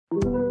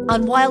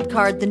On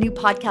Wildcard, the new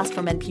podcast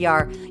from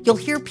NPR, you'll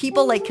hear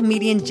people like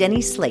comedian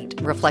Jenny Slate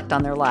reflect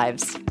on their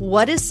lives.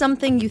 What is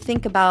something you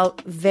think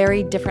about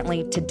very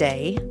differently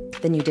today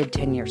than you did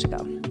 10 years ago?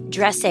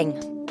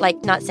 Dressing,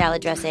 like not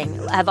salad dressing.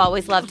 I've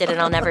always loved it and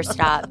I'll never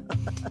stop.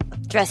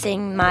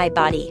 Dressing my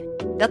body.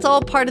 That's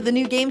all part of the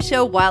new game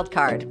show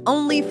Wildcard,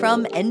 only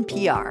from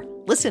NPR.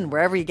 Listen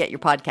wherever you get your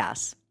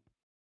podcasts.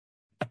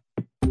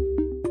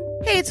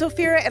 Hey, it's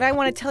Ophira, and I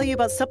want to tell you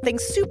about something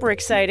super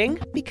exciting.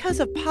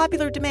 Because of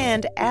popular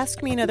demand,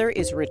 Ask Me Another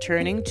is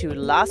returning to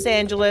Los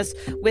Angeles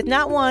with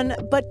not one,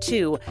 but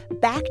two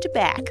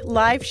back-to-back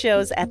live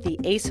shows at the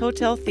Ace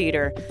Hotel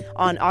Theater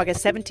on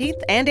August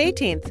 17th and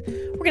 18th.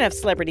 We're going to have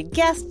celebrity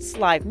guests,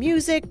 live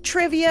music,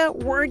 trivia,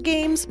 word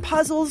games,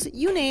 puzzles,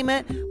 you name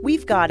it.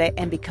 We've got it,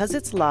 and because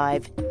it's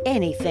live,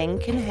 anything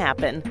can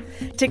happen.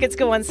 Tickets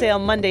go on sale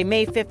Monday,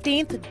 May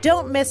 15th.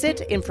 Don't miss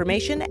it.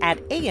 Information at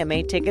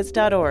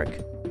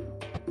amatickets.org.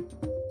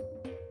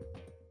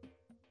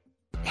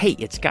 Hey,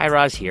 it's Guy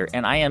Raz here,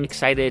 and I am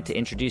excited to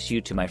introduce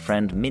you to my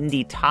friend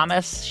Mindy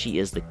Thomas. She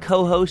is the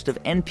co-host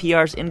of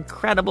NPR's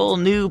incredible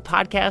new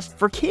podcast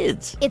for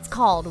kids. It's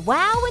called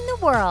Wow in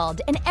the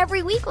World, and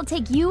every week we'll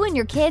take you and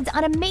your kids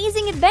on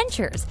amazing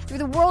adventures through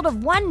the world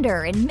of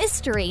wonder and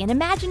mystery and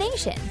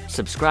imagination.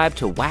 Subscribe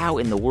to Wow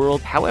in the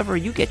World however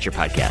you get your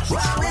podcasts.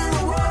 Wow in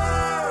the world.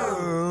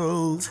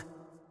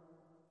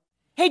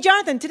 Hey,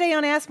 Jonathan, today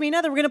on Ask Me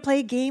Another, we're going to play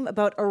a game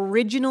about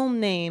original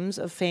names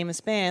of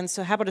famous bands.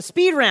 So how about a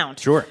speed round?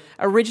 Sure.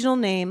 Original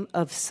name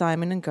of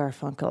Simon and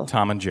Garfunkel.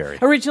 Tom and Jerry.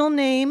 Original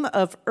name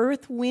of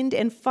Earth, Wind,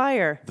 and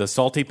Fire. The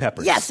Salty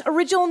Peppers. Yes.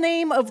 Original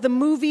name of the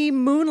movie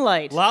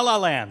Moonlight. La La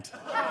Land.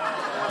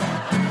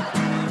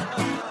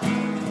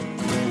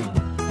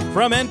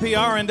 From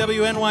NPR and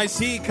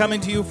WNYC,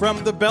 coming to you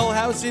from the Bell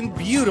House in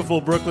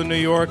beautiful Brooklyn, New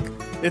York,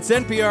 it's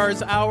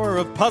NPR's hour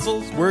of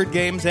puzzles, word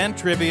games, and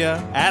trivia.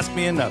 Ask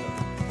Me Another.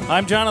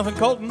 I'm Jonathan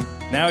Colton.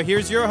 Now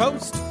here's your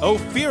host,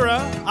 Ophira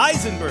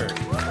Eisenberg.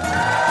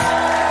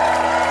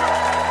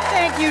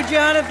 Thank you,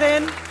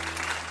 Jonathan.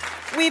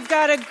 We've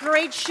got a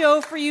great show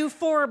for you.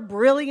 4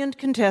 brilliant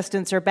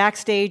contestants are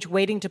backstage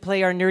waiting to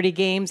play our nerdy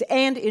games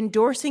and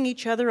endorsing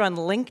each other on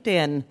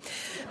LinkedIn.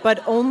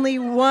 But only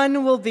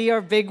one will be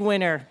our big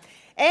winner.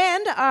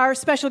 And our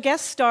special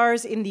guest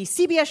stars in the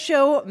CBS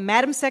show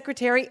Madam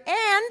Secretary,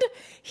 and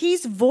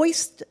he's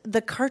voiced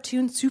the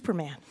cartoon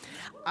Superman.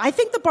 I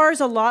think the bar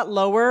is a lot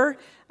lower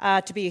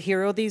to be a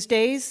hero these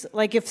days.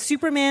 Like if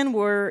Superman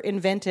were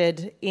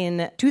invented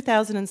in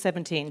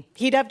 2017,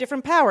 he'd have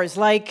different powers.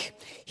 Like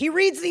he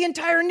reads the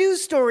entire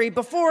news story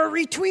before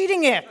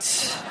retweeting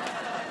it.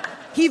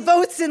 He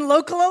votes in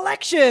local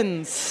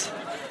elections.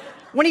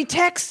 When he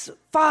texts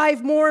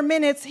 5 more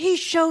minutes, he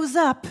shows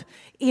up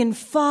in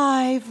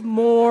 5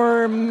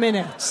 more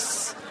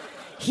minutes.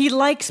 He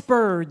likes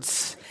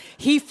birds.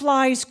 He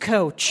flies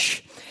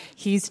coach.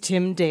 He's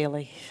Tim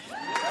Daly.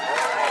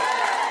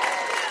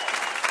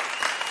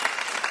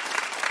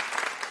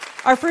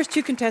 Our first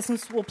 2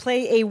 contestants will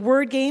play a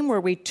word game where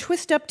we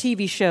twist up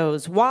TV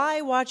shows. Why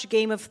watch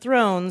Game of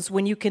Thrones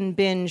when you can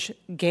binge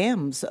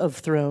Gams of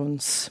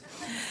Thrones?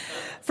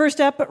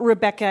 First up,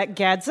 Rebecca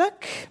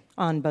Gadzuk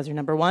on buzzer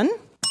number 1.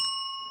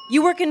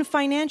 You work in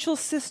financial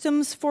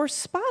systems for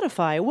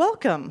Spotify.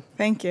 Welcome.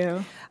 Thank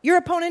you. Your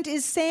opponent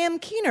is Sam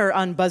Keener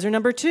on buzzer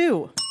number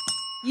 2.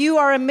 You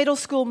are a middle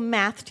school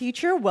math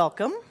teacher.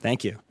 Welcome.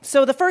 Thank you.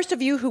 So the first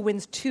of you who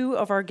wins 2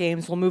 of our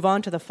games will move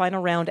on to the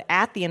final round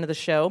at the end of the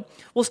show.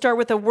 We'll start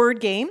with a word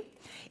game.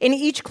 In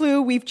each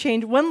clue, we've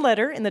changed 1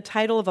 letter in the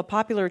title of a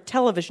popular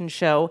television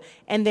show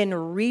and then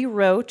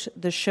rewrote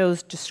the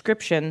show's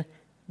description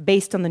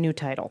based on the new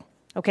title.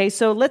 Okay,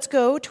 so let's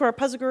go to our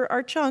puzzler,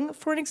 Art Chung,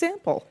 for an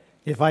example.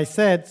 If I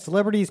said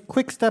celebrities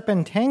quick step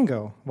and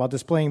tango while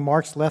displaying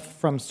marks left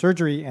from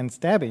surgery and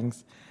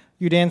stabbings,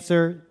 you'd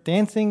answer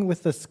Dancing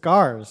with the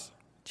Scars,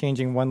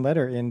 changing 1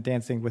 letter in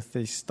Dancing with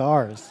the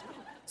Stars.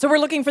 So we're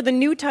looking for the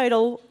new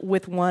title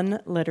with 1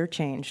 letter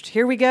changed.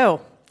 Here we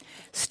go.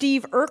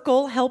 Steve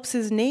Urkel helps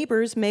his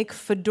neighbors make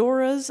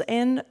fedoras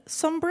and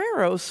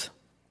sombreros.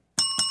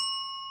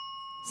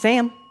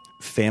 Sam.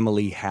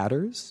 Family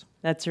Hatters?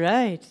 That's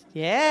right.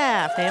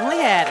 Yeah, Family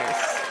Hatters.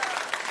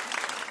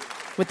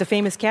 With the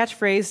famous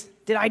catchphrase,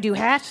 "Did I do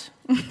hat?"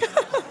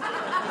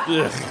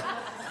 Ugh.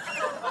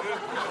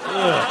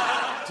 Ugh.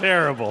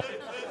 Terrible.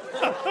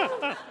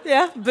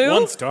 Yeah, boo.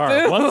 1 star.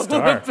 Boo. 1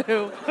 star.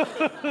 Boo.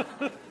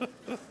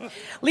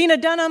 Lena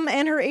Dunham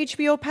and her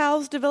HBO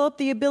pals developed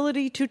the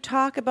ability to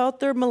talk about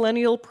their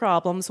millennial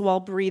problems while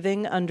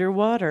breathing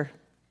underwater.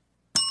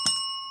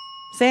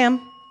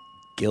 Sam.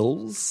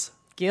 Gills?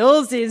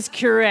 Gills is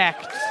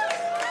correct.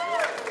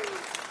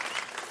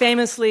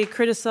 Famously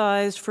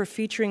criticized for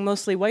featuring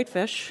mostly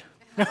whitefish.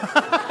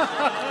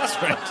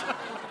 That's right.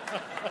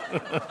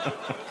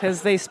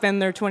 Because they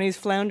spend their 20s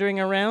floundering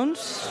around.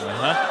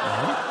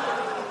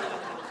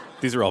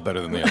 These are all better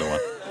than the other one.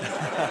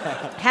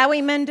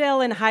 Howie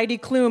Mandel and Heidi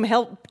Klum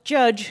help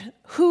judge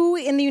who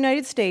in the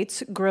United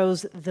States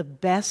grows the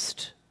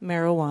best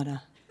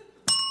marijuana.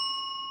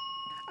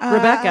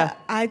 Rebecca.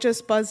 I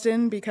just buzzed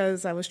in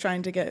because I was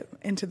trying to get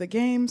into the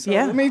game. So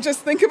Yeah. let me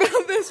just think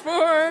about this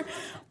for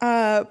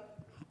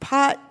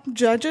pot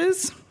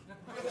judges.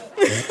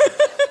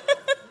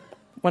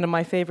 One of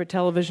my favorite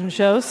television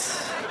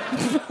shows.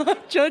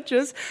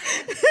 Judges.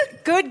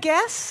 Good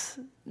guess.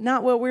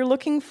 Not what we're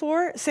looking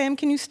for. Sam,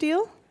 can you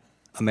steal?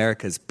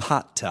 America's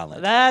pot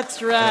talent.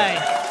 That's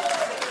right.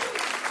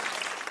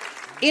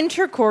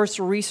 Intercourse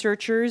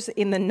researchers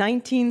in the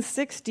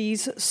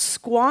 1960s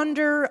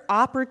squander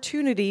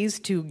opportunities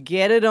to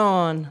get it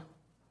on.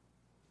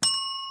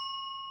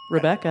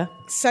 Rebecca.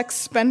 Sex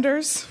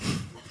spenders.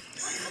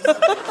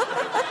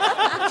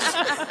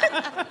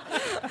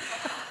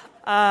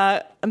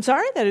 I'm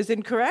sorry, that is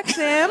incorrect,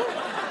 Sam.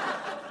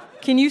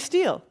 Can you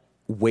steal?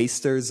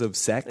 Wasters of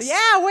sex?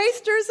 Yeah,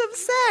 wasters of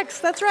sex.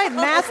 That's right.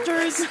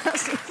 Masters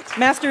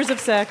of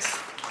sex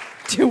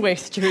to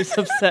wasters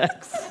of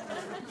sex.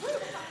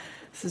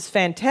 This is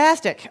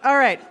fantastic. All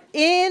right.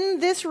 In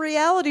this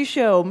reality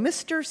show,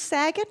 Mr.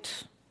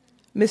 Saget,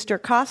 Mr.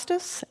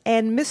 Costas,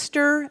 and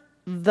Mr.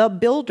 The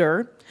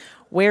Builder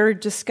wear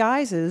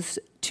disguises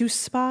to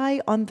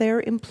spy on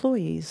their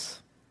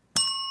employees.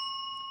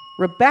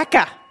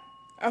 Rebecca.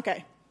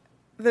 Okay.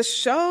 The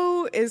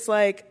show is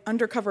like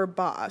Undercover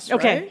Boss, right?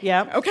 Okay,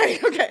 yeah. Okay.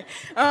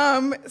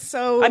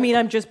 So I mean,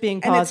 I'm just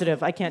being and it's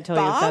positive. I can't tell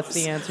you if that's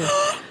the answer.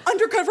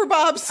 Undercover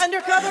Bobs.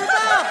 Undercover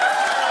Bob.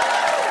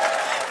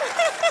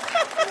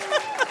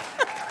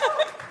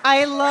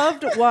 I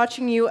loved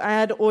watching you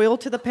add oil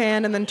to the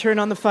pan and then turn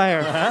on the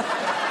fire.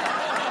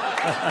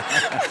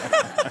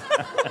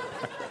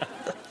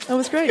 That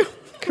was great.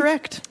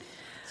 Correct.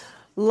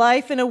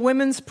 Life in a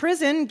women's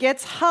prison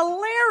gets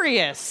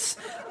hilarious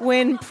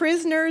when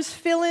prisoners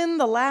fill in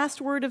the last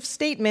word of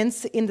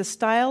statements in the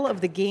style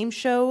of the game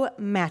show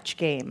Match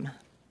Game.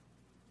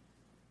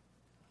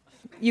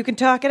 You can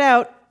talk it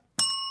out.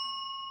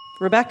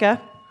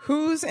 Rebecca.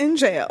 Who's in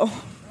jail?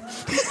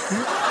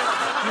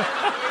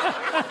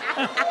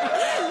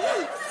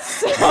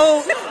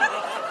 So,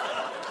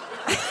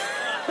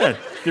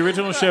 The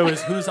original show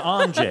is Who's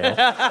on Jail?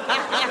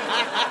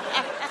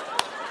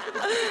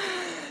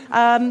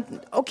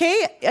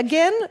 okay,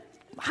 again,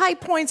 high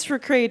points for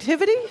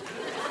creativity.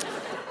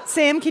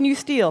 Sam, can you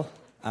steal?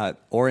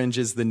 Orange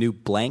is the new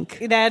blank.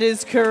 That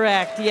is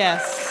correct,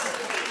 yes.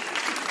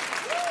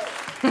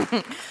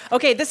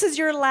 Okay, this is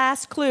your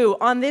last clue.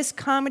 On this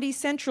Comedy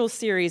Central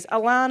series,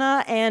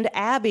 Alana and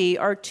Abby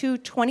are two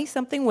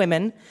 20-something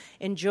women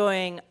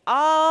enjoying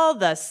all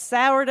the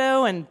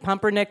sourdough and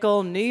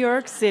pumpernickel New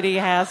York City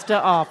has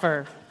to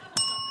offer.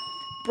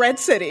 Bread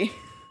City.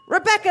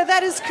 Rebecca,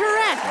 that is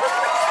correct.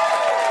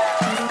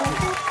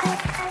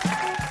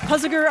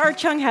 Puzzleger Art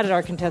Chung, how did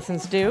our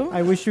contestants do?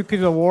 I wish you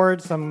could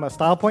award some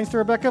style points to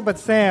Rebecca, but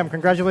Sam,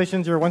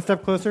 congratulations, you're one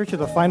step closer to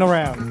the final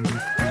round.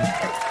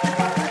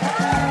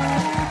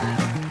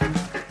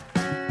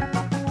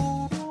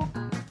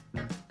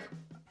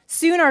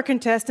 Soon our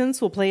contestants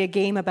will play a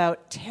game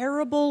about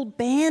terrible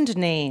band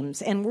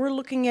names, and we're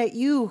looking at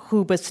you,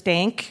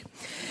 Hoobastank.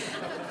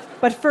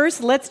 But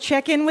first, let's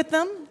check in with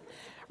them.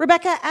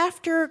 Rebecca,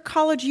 after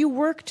college, you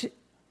worked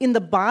in the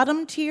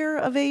bottom tier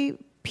of a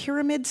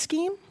pyramid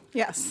scheme?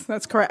 Yes,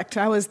 that's correct.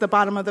 I was the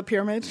bottom of the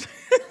pyramid.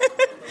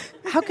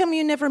 How come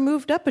you never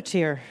moved up a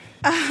tier?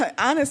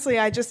 Honestly,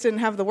 I just didn't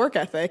have the work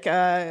ethic,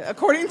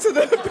 according to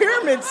the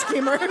pyramid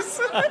schemers.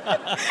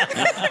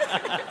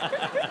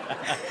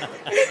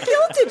 They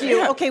guilted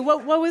you. Okay,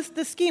 what was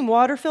the scheme?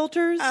 Water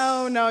filters?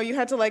 Oh, no, you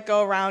had to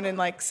go around and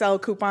sell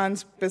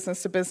coupons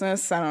business to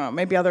business. I don't know,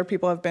 maybe other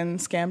people have been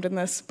scammed in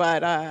this,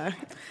 but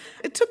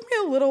it took me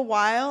a little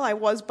while. I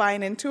was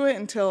buying into it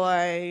until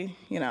I,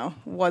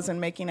 wasn't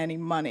making any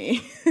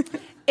money.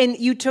 And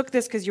you took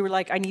this because you were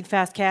like, I need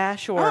fast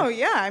cash? Or? Oh,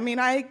 yeah. I mean,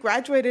 I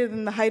graduated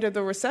in the height of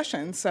the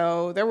recession,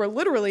 so there were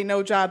literally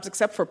no jobs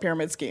except for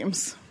pyramid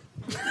schemes.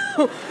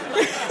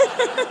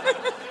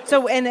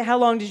 So, and how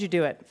long did you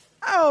do it?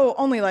 Oh,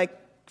 only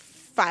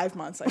 5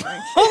 months, I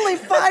think. Only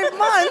 5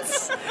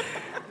 months?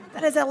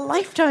 That is a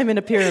lifetime in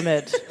a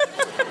pyramid.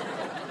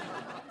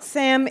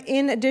 Sam,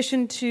 in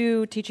addition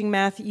to teaching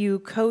math, you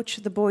coach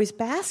the boys'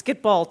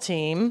 basketball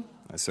team.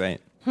 That's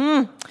right.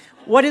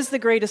 What is the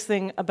greatest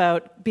thing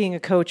about being a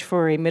coach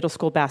for a middle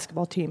school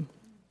basketball team?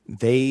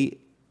 They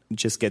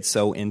just get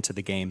so into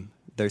the game.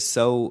 They're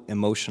so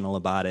emotional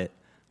about it.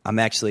 I'm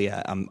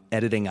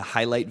editing a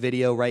highlight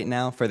video right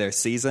now for their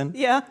season.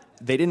 Yeah.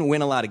 They didn't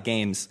win a lot of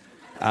games.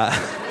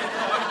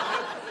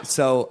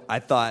 So I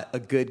thought a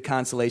good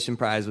consolation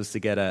prize was to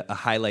get a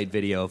highlight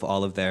video of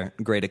all of their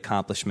great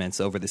accomplishments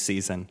over the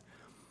season.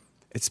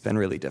 It's been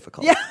really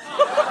difficult. Yeah.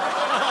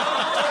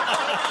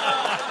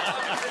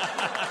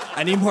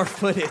 I need more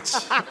footage.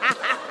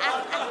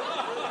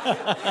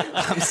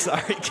 I'm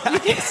sorry,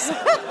 guys.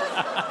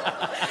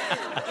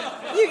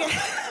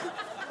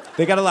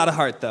 They got a lot of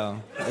heart,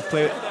 though. They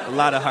play a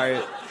lot of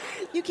heart.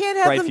 You can't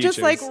have Bright them just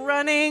futures.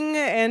 running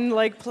and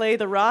play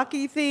the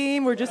Rocky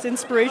theme or just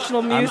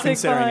inspirational music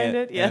considering behind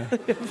it. it, Yeah,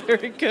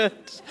 very good.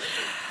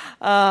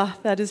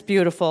 That is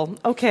beautiful.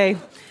 Okay,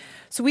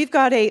 So we've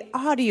got a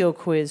audio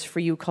quiz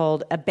for you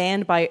called A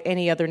Band by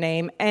Any Other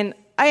Name, and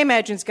I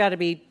imagine it's got to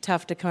be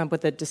tough to come up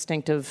with a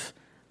distinctive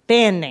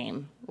band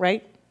name,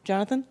 right,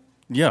 Jonathan?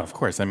 Yeah, of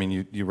course. I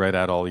mean, you write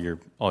out all your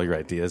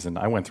ideas, and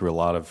I went through a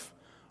lot of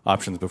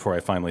options before I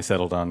finally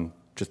settled on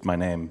just my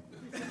name.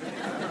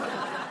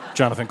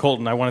 Jonathan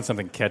Colton. I wanted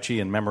something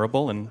catchy and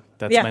memorable, and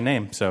that's my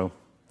name, so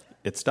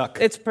it stuck.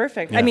 It's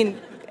perfect. Yeah. I mean,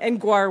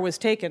 and Guar was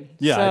taken.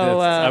 Yeah,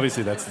 so,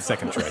 obviously that's the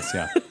second choice,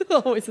 yeah.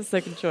 Always the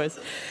second choice.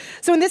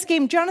 So in this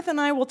game, Jonathan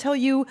and I will tell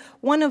you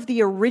one of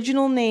the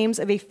original names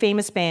of a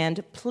famous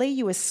band, play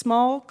you a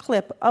small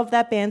clip of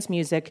that band's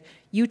music.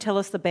 You tell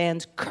us the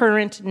band's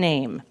current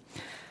name.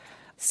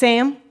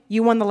 Sam,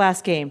 you won the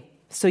last game,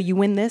 so you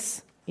win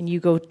this, and you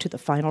go to the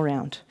final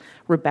round.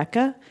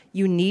 Rebecca,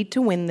 you need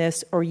to win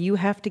this, or you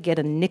have to get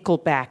a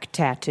Nickelback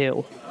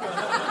tattoo.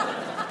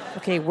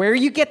 Okay, where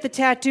you get the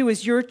tattoo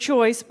is your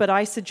choice, but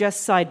I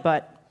suggest side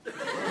butt.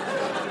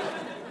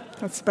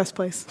 That's the best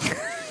place.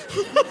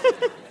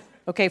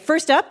 Okay,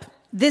 first up,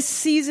 this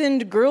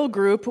seasoned girl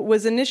group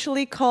was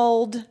initially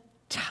called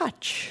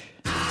Touch.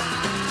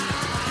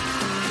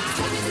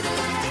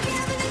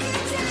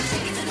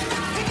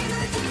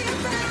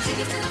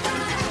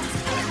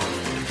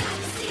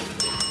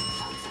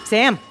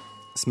 Sam.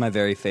 It's my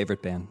very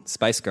favorite band,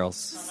 Spice Girls.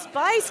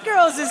 Spice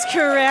Girls is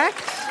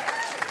correct.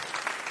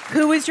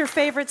 Who is your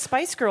favorite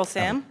Spice Girl,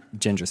 Sam?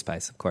 Ginger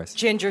Spice, of course.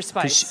 Ginger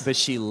Spice. But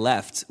she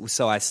left,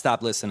 so I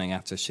stopped listening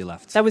after she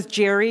left. That was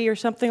Jerry or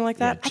something like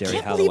that? Yeah, Jerry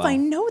I can't believe I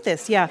know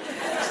this, yeah.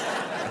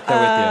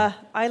 They're with you.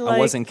 I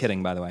wasn't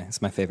kidding, by the way.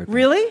 It's my favorite band.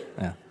 Really?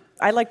 Yeah.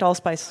 I liked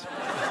Allspice.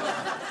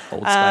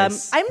 Old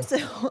Spice.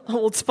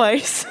 Old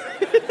Spice.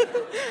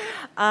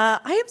 I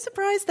am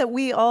surprised that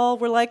we all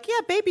were like,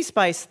 yeah, Baby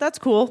Spice. That's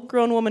cool.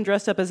 Grown woman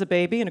dressed up as a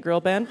baby in a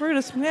girl band.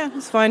 It's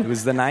fine. It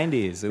was the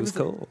 90s. It was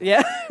cool.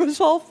 Yeah, it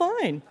was all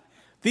fine.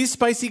 These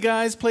spicy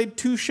guys played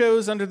 2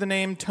 shows under the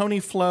name Tony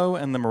Flo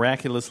and the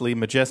miraculously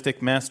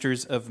majestic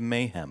Masters of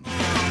Mayhem.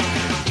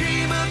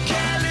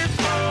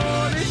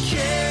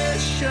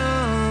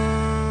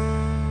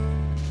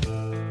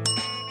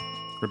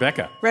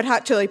 Rebecca. Red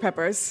Hot Chili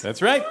Peppers.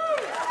 That's right.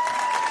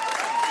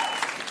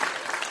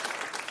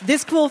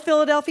 This cool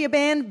Philadelphia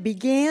band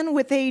began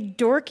with a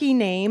dorky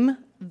name,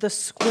 The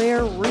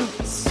Square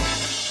Roots.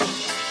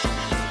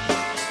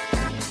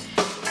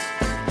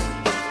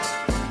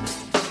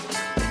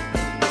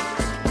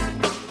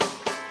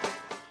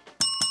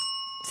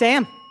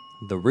 Sam.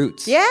 The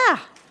Roots. Yeah.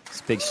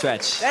 It's a big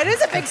stretch. That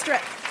is a big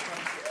stretch.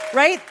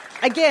 Right?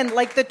 Again,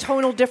 like the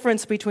tonal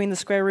difference between the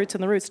Square Roots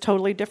and the Roots,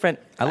 totally different.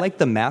 I like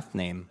the math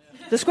name.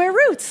 The Square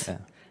Roots. Yeah.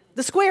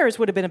 The Squares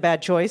would have been a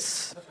bad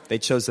choice. They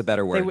chose the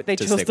better word. They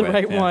to chose stick the with.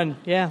 right one,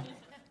 yeah.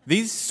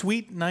 These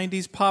sweet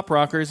 90s pop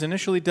rockers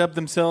initially dubbed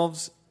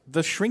themselves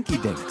the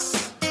Shrinky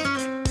Dinks.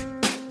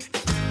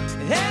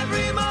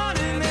 Every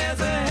morning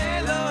there's a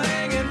halo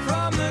hanging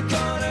from the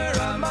corner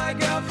of my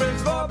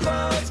girlfriend's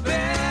 4-post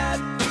bed.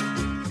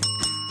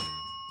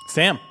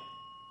 Sam.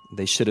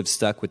 They should have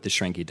stuck with the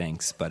Shrinky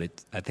Dinks,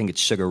 but I think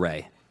it's Sugar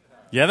Ray.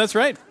 Yeah, that's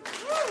right.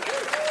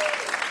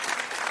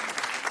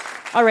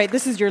 All right,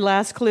 this is your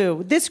last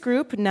clue. This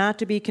group, not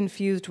to be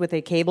confused with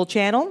a cable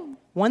channel,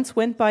 once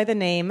went by the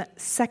name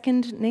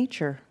Second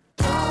Nature.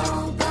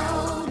 Don't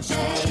go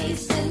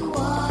chasing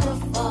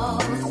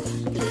waterfalls.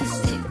 Please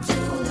stick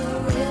to the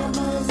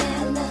rivers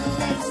and the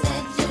lakes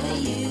that you're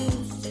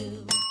used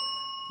to.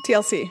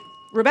 TLC.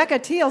 Rebecca,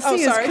 TLC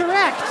is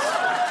correct.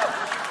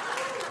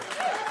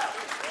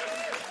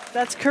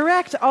 That's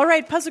correct. All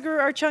right, Puzzle Guru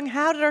Archung,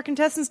 how did our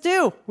contestants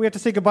do? We have to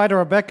say goodbye to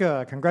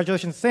Rebecca.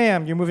 Congratulations,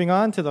 Sam. You're moving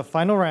on to the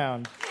final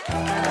round.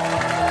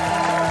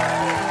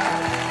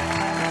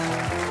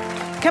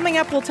 Coming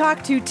up, we'll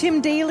talk to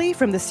Tim Daly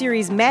from the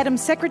series Madam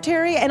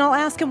Secretary, and I'll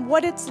ask him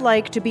what it's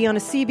like to be on a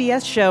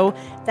CBS show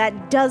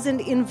that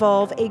doesn't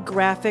involve a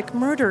graphic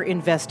murder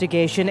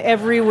investigation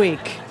every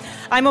week.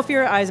 I'm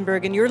Ophira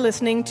Eisenberg, and you're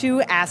listening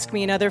to Ask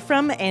Me Another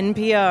from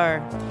NPR.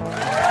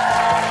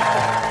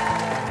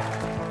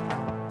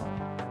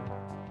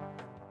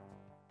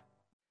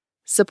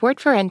 Support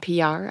for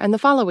NPR and the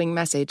following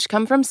message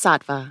come from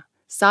Sattva.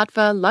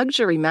 Sattva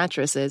luxury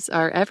mattresses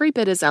are every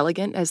bit as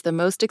elegant as the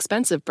most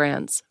expensive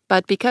brands,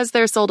 but because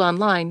they're sold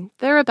online,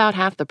 they're about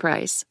half the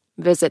price.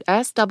 Visit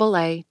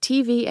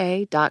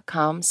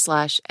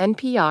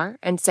SAATVA.com/NPR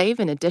and save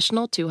an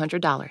additional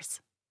 $200.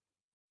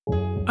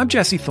 I'm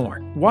Jesse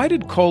Thorne. Why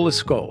did Cola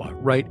Scola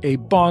write a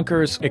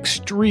bonkers,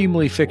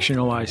 extremely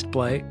fictionalized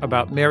play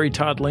about Mary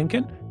Todd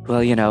Lincoln?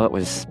 Well, it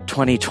was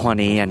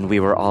 2020 and we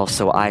were all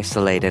so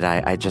isolated.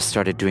 I just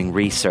started doing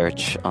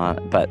research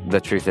but the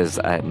truth is,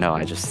 no,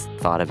 I just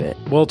thought of it.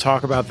 We'll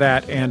talk about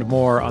that and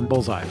more on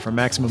Bullseye from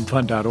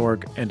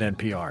MaximumFun.org and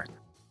NPR.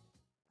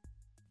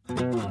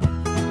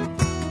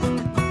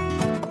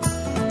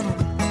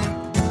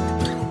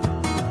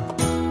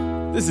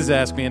 This is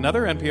Ask Me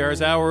Another,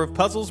 NPR's hour of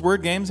puzzles,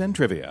 word games, and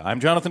trivia. I'm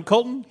Jonathan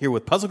Colton, here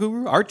with puzzle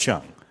guru Art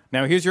Chung.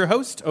 Now here's your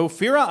host,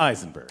 Ophira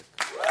Eisenberg.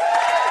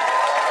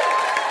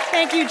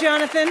 Thank you,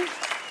 Jonathan.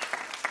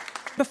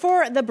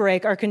 Before the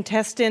break, our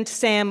contestant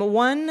Sam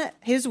won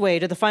his way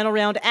to the final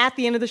round at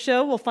the end of the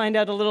show. We'll find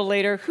out a little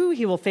later who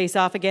he will face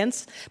off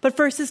against. But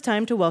first, it's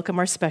time to welcome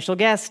our special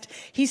guest.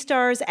 He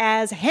stars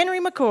as Henry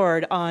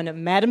McCord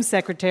on Madam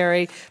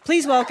Secretary.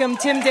 Please welcome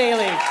Tim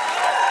Daly.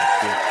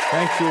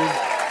 Thank you.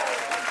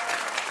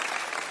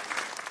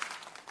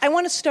 I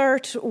want to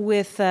start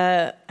with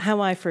how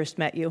I first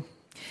met you.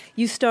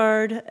 You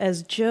starred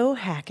as Joe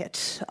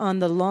Hackett on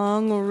the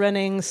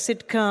long-running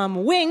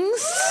sitcom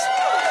Wings.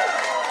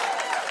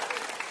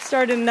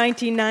 Started in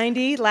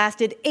 1990,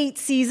 lasted 8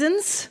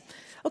 seasons.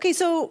 Okay,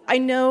 so I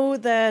know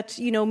that,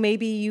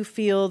 maybe you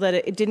feel that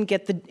it didn't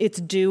get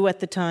its due at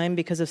the time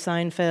because of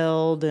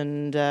Seinfeld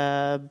and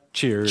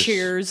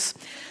Cheers.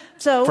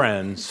 So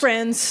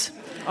Friends.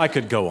 I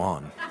could go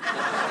on.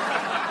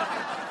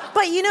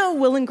 But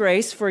Will and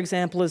Grace, for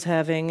example, is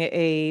having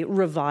a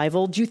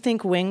revival. Do you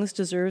think Wings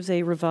deserves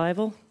a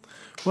revival?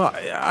 Well,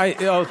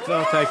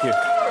 thank you.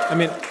 I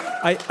mean,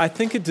 I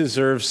think it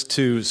deserves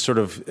to sort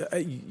of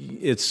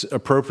its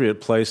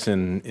appropriate place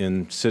in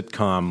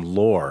sitcom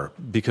lore,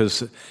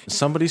 because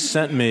somebody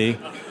sent me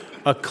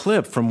a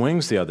clip from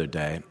Wings the other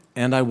day,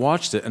 and I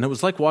watched it, and it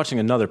was like watching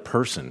another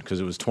person,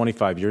 because it was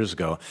 25 years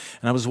ago,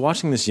 and I was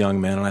watching this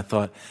young man, and I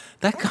thought,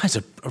 that guy's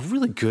a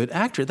really good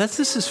actor. This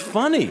is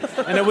funny,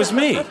 and it was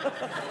me.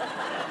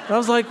 I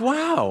was like,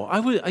 wow,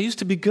 I used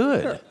to be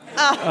good.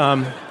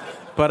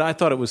 But I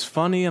thought it was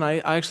funny, and I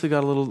actually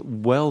got a little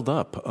welled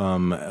up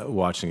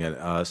watching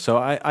it. So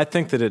I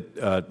think that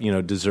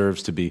it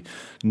deserves to be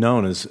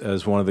known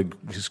as one of the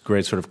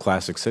great sort of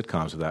classic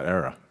sitcoms of that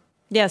era.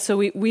 Yeah, so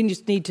we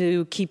just need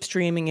to keep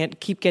streaming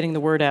it, keep getting the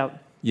word out.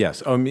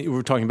 Yes. Oh,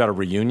 we're talking about a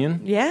reunion?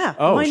 Yeah.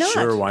 Oh, why not?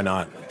 Sure, why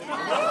not?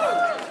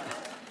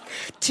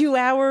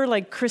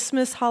 2-hour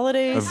Christmas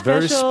holiday a special.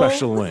 Very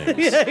special Wings.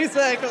 Yeah,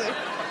 exactly.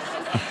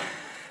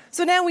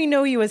 So now we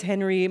know you as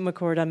Henry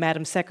McCord on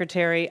Madam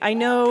Secretary. I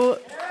know...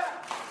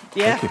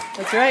 Yeah,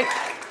 that's right.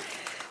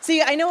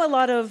 See, I know a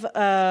lot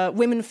of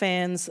women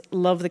fans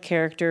love the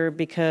character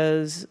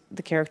because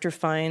the character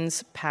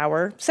finds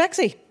power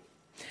sexy.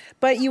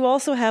 But you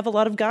also have a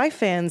lot of guy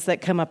fans that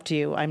come up to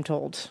you, I'm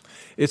told.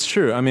 It's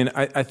true. I mean,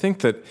 I think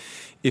that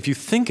if you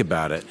think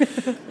about it,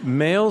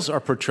 males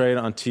are portrayed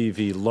on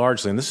TV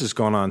largely, and this has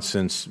gone on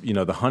since,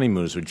 the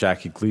Honeymooners with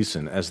Jackie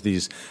Gleason, as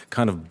these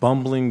kind of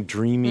bumbling,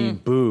 dreamy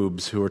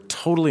boobs who are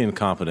totally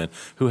incompetent,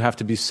 who have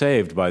to be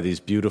saved by these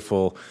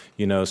beautiful,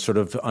 sort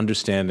of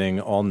understanding,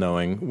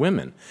 all-knowing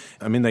women.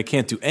 I mean, they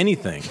can't do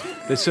anything.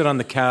 They sit on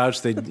the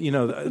couch,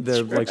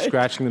 they're like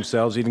scratching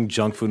themselves, eating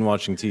junk food and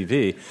watching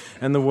TV,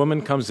 and the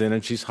woman comes in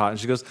and she's hot and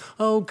she goes,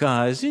 "Oh,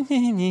 guys," and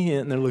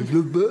they're like,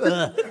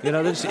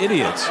 they're just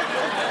idiots.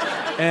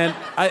 And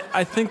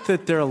I think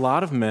that there are a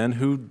lot of men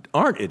who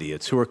aren't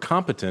idiots, who are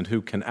competent,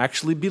 who can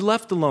actually be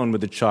left alone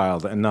with a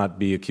child and not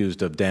be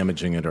accused of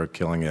damaging it or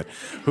killing it,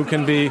 who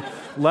can be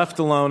left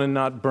alone and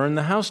not burn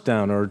the house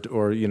down or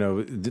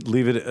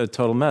leave it a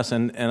total mess.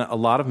 And a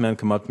lot of men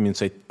come up to me and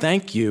say,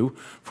 "Thank you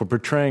for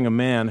portraying a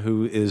man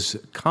who is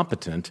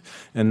competent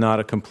and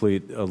not a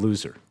complete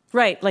loser."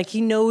 Right, like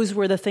he knows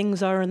where the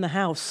things are in the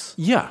house.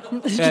 Yeah.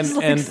 It's just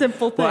like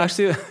simple things. Well,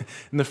 actually,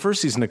 in the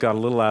first season, it got a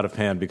little out of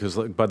hand because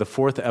by the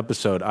 4th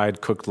episode, I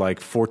had cooked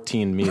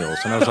 14 meals.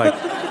 And I was like,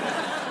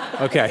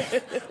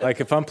 okay,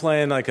 if I'm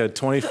playing a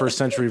 21st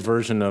century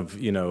version of,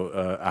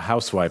 a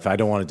housewife, I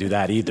don't want to do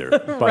that either.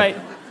 But, right.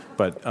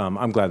 But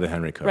I'm glad that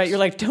Henry cooks. Right, you're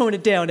like, tone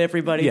it down,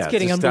 everybody. Yeah, it's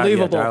getting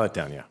unbelievable. Dial it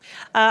down, yeah.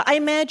 I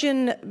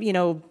imagine,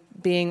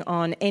 being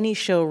on any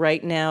show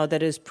right now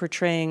that is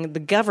portraying the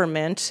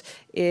government,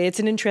 it's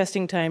an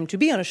interesting time to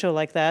be on a show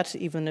like that,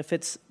 even if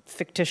it's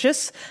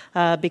fictitious,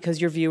 because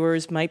your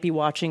viewers might be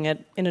watching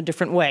it in a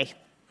different way.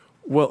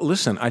 Well,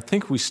 listen, I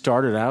think we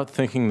started out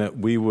thinking that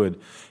we would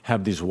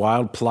have these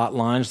wild plot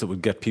lines that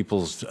would get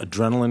people's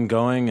adrenaline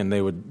going, and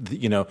they would,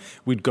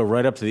 we'd go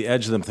right up to the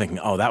edge of them thinking,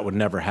 oh, that would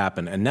never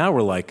happen. And now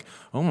we're like,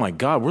 oh my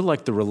God, we're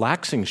like the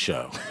relaxing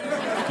show.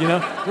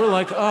 We're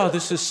like, oh,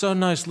 this is so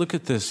nice. Look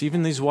at this.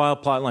 Even these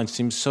wild plot lines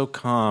seem so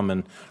calm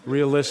and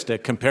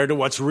realistic compared to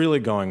what's really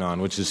going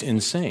on, which is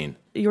insane.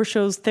 Your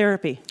show's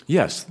therapy.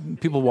 Yes.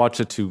 People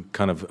watch it to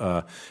kind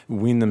of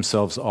wean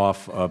themselves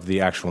off of the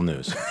actual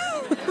news.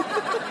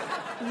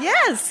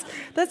 Yes,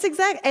 that's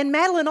exact. And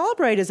Madeleine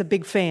Albright is a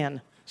big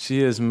fan.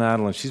 She is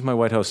Madeleine. She's my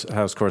White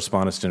House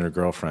Correspondents' Dinner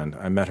girlfriend.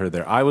 I met her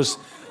there. I was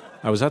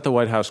at the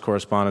White House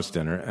Correspondents'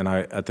 Dinner, and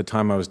at the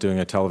time I was doing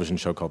a television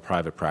show called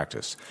Private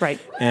Practice. Right.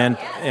 And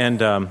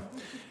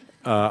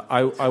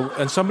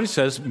somebody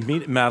says,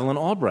 meet Madeleine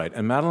Albright.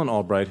 And Madeleine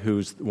Albright,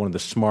 who's one of the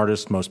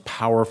smartest, most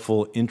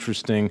powerful,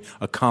 interesting,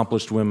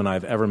 accomplished women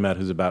I've ever met,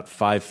 who's about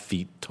 5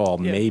 feet tall,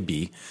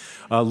 maybe,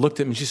 looked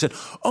at me and she said,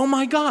 "Oh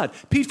my God,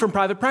 Pete from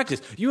Private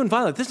Practice, you and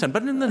Violet this time."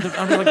 But I'm like,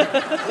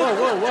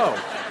 whoa.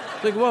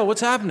 Like, whoa, what's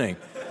happening?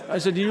 I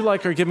said, "You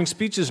are giving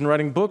speeches and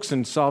writing books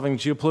and solving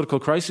geopolitical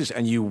crises,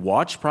 and you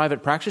watch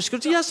Private Practice?" She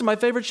goes, "Yes, it's my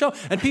favorite show.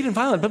 And Pete and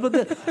Violet, blah, blah,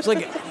 blah." It's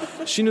like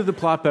she knew the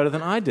plot better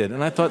than I did.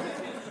 And I thought,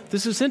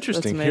 this is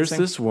interesting. That's Here's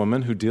amazing. this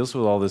woman who deals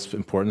with all this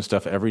important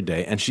stuff every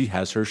day, and she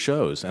has her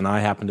shows, and I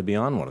happen to be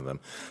on one of them.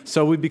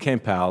 So we became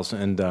pals,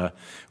 and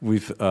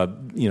we've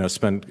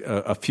spent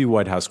a few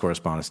White House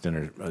Correspondents'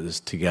 dinners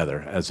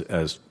together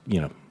as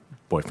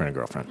boyfriend and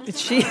girlfriend. Is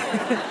she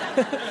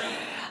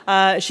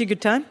she a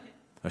good time?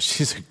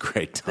 She's a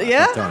great time.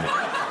 Yeah? I'm telling you.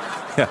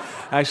 Yeah,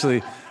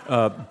 actually,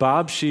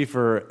 Bob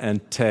Schieffer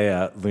and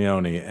Taya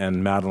Leone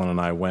and Madeleine and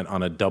I went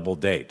on a double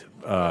date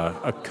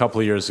a couple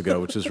of years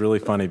ago, which is really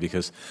funny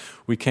because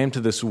we came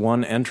to this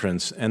one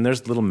entrance, and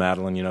there's little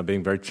Madeleine,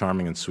 being very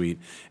charming and sweet,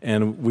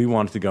 and we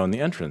wanted to go in the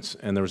entrance.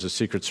 And there was a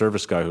Secret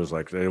Service guy who was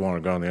like, they want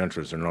to go in the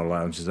entrance, they're not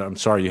allowed. And she said, I'm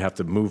sorry, you have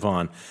to move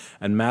on.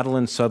 And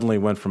Madeleine suddenly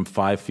went from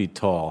 5 feet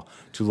tall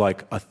to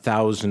like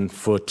 1,000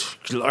 foot,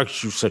 like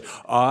she said,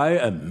 I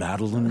am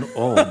Madeleine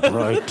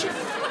Albright.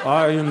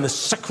 I am the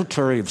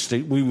Secretary of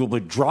State. We will be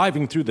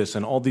driving through this.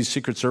 And all these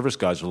Secret Service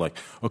guys were like,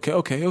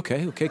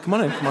 okay, come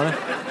on in.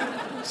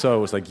 So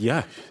it was like,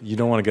 yeah, you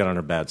don't want to get on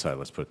her bad side,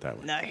 let's put it that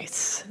way.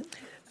 Nice.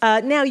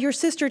 Now, your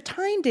sister,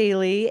 Tyne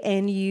Daly,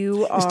 and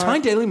you are... Is Tyne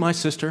Daly my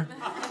sister?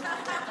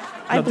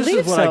 I This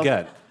believe is what so. I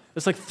get.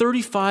 It's like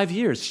 35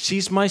 years.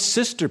 She's my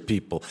sister,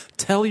 people.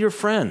 Tell your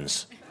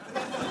friends.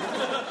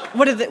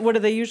 What do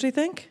they usually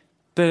think?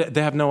 They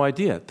have no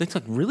idea. They're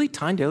like, really?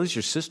 Tyne Daly's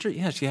your sister?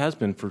 Yeah, she has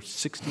been for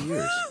 60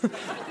 years.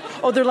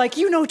 Oh, they're like,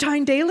 you know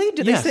Tyne Daly?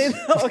 Did Yes. they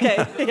say that?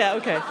 Okay, yeah,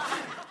 okay.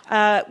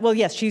 Well,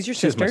 yes, she's your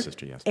sister. She's my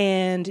sister, yes.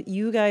 And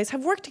you guys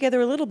have worked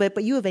together a little bit,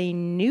 but you have a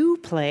new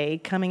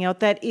play coming out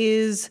that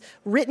is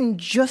written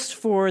just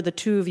for the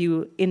two of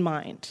you in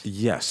mind.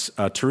 Yes.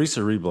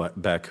 Teresa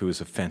Rebeck, who is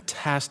a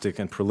fantastic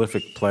and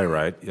prolific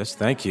playwright. Yes,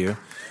 thank you.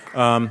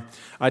 I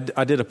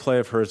did a play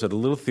of hers at a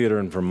little theater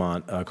in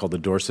Vermont called the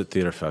Dorset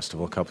Theater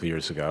Festival a couple of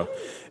years ago.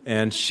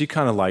 And she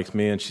kind of liked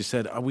me, and she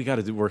said, we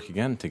got to work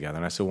again together.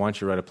 And I said, why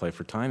don't you write a play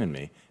for Tyne and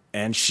me?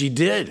 And she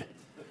did.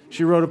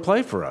 She wrote a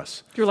play for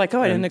us. You're like,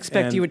 I didn't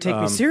expect you would take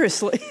me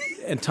seriously.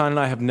 And Tyne and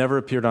I have never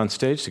appeared on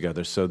stage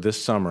together. So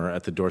this summer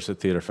at the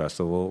Dorset Theater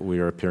Festival, we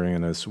are appearing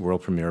in this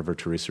world premiere of a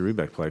Teresa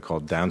Rebeck play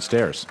called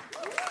Downstairs.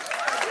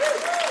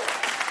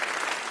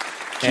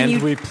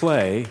 We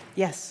play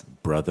Yes.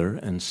 brother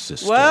and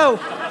sister. Whoa.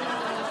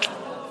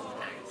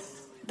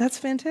 That's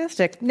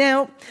fantastic.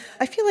 Now,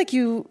 I feel like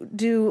you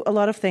do a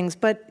lot of things,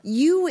 but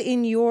you,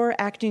 in your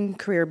acting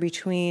career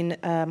between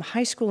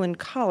high school and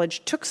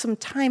college, took some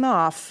time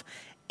off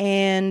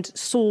and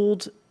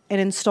sold and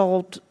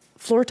installed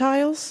floor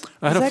tiles?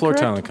 I had Is a that floor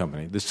correct? tiling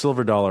company, the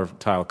Silver Dollar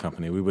Tile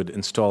Company. We would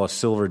install a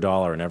silver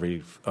dollar in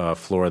every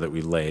floor that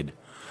we laid.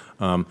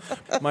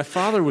 My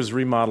father was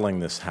remodeling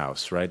this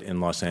house, right,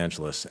 in Los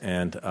Angeles,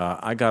 and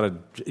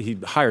he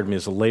hired me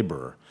as a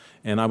laborer.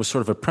 And I was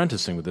sort of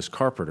apprenticing with this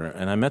carpenter,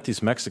 and I met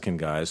these Mexican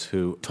guys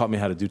who taught me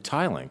how to do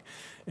tiling.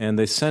 And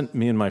they sent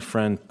me and my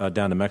friend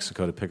down to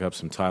Mexico to pick up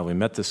some tile. We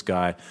met this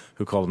guy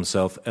who called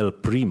himself El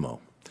Primo.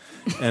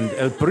 And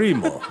El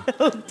Primo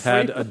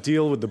had a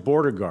deal with the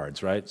border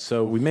guards, right?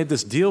 So we made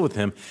this deal with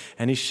him,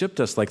 and he shipped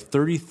us like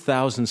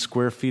 30,000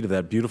 square feet of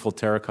that beautiful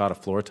terracotta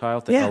floor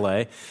tile to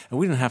L.A., and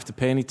we didn't have to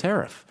pay any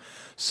tariff.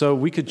 So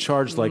we could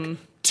charge like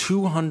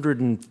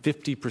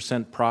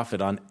 250%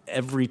 profit on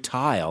every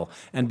tile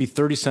and be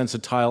 30 cents a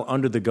tile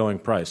under the going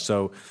price.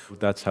 So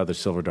that's how the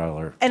Silver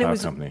Dollar And it Tile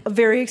was Company.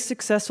 very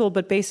successful,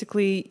 but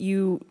basically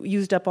you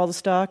used up all the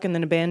stock and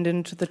then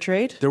abandoned the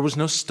trade? There was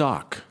no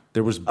stock.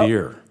 There was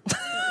beer.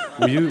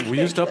 We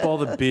used up all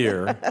the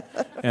beer,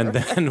 and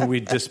then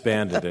we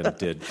disbanded and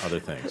did other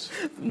things.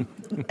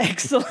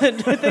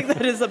 Excellent. I think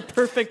that is a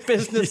perfect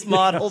business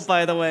model,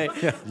 by the way.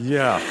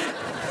 Yeah.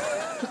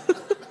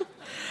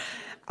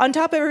 On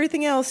top of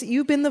everything else,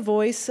 you've been the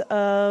voice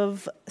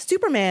of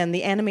Superman,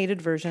 the animated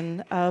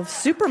version of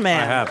Superman.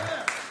 I have.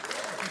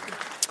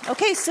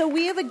 Okay, so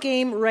we have a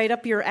game right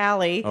up your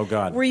alley. Oh,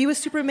 God. Were you a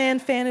Superman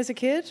fan as a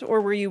kid, or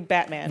were you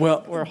Batman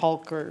or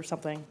Hulk or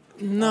something?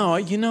 No,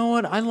 you know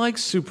what? I like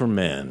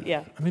Superman.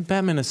 Yeah. I mean,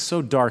 Batman is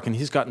so dark, and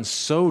he's gotten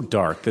so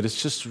dark that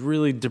it's just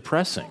really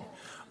depressing.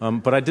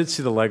 But I did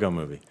see the Lego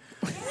movie.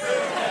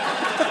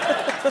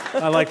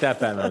 I like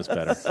that Batman was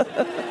better.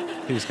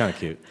 He was kind of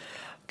cute.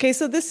 Okay,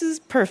 so this is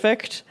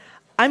perfect.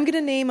 I'm going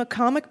to name a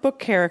comic book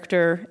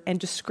character and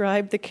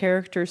describe the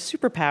character's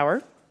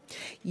superpower.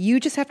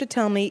 You just have to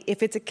tell me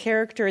if it's a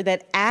character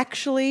that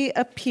actually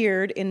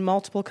appeared in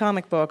multiple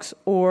comic books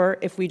or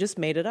if we just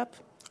made it up.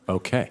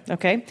 Okay.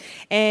 Okay?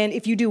 And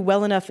if you do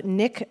well enough,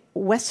 Nick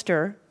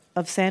Wester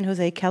of San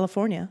Jose,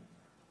 California,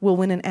 will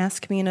win an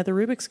Ask Me Another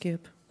Rubik's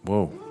Cube.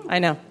 Whoa. I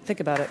know. Think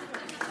about it.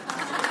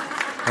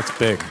 That's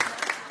big.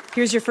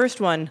 Here's your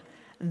first one.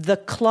 The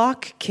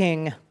Clock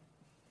King.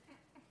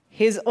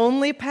 His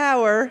only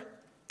power,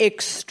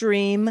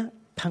 extreme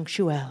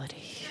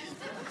punctuality.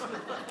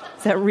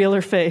 Is that real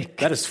or fake?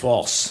 That is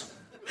false.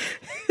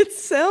 It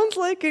sounds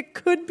like it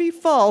could be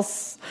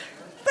false,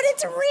 but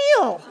it's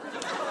real.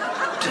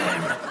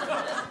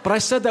 But I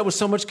said that with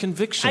so much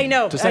conviction. I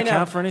know. Does that I know.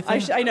 count for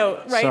anything? I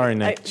know, right? Sorry,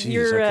 Nick. Jeez,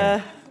 you're,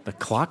 okay. The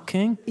Clock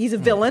King? He's a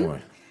villain,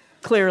 boy.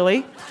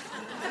 clearly.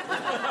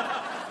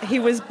 He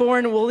was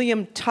born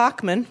William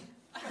Talkman.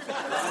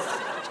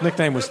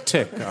 Nickname was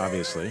Tick,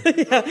 obviously.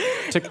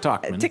 Tick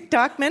Tockman. Tick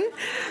Tockman.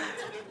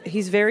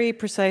 He's very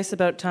precise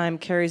about time,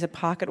 carries a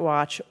pocket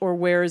watch, or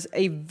wears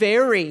a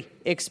very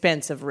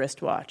expensive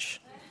wristwatch.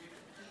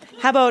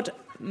 How about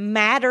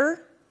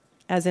Matter,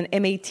 as in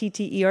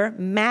M-A-T-T-E-R,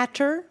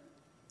 Matter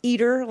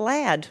Eater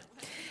Lad?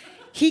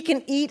 He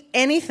can eat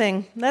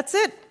anything. That's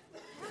it.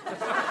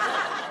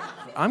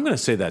 I'm going to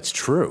say that's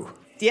true.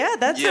 Yeah,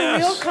 that's a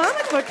real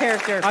comic book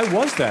character. I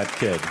was that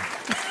kid.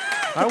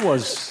 I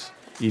was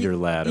Eater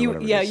Lad or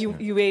whatever. Yeah,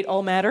 you ate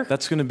all matter.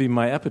 That's going to be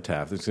my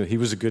epitaph. He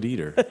was a good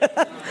eater.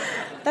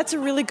 That's a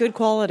really good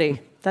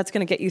quality. That's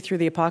going to get you through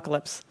the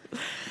apocalypse.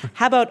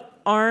 How about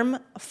Arm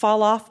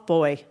Fall Off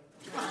Boy?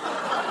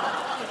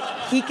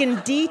 He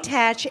can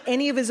detach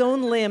any of his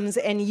own limbs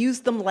and use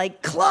them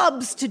like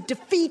clubs to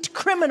defeat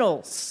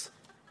criminals.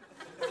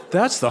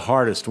 That's the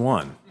hardest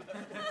one. I'm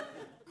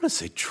going to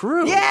say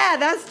true. Yeah,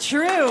 that's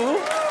true.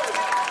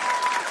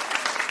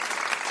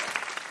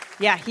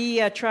 Yeah,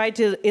 he tried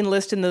to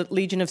enlist in the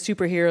Legion of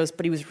Superheroes,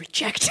 but he was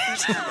rejected.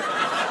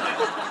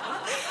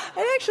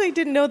 I actually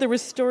didn't know there were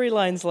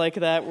storylines like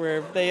that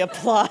where they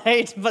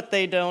applied, but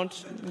they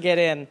don't get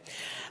in.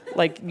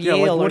 Like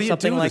Yale or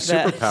something like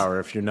that. What do you do with a superpower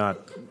if you're not,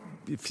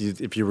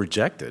 if you're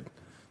rejected?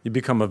 You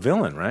become a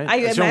villain, right?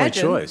 It's the only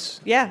choice.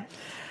 Yeah.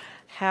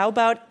 How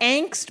about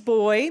Angst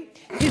Boy?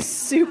 His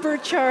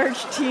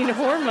supercharged teen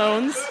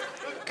hormones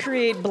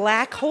create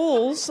black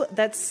holes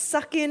that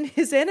suck in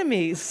his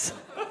enemies.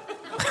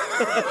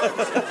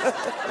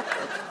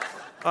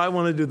 I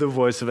want to do the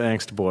voice of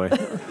Angst Boy.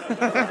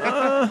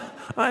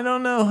 I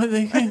don't know.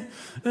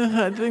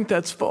 I think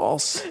that's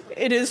false.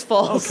 It is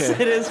false.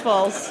 Okay. It is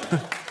false.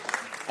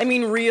 I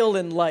mean, real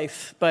in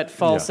life, but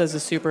false as a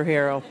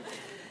superhero.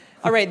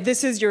 All right,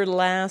 this is your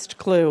last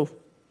clue.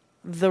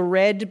 The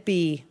Red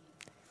Bee.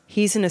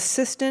 He's an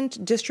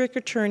assistant district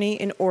attorney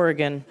in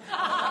Oregon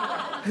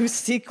who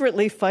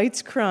secretly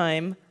fights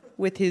crime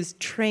with his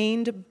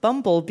trained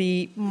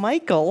bumblebee,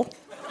 Michael,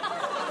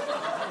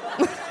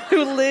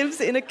 who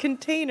lives in a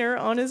container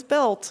on his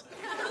belt.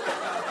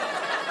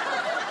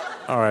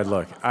 All right,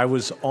 look. I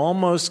was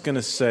almost going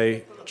to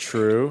say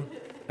true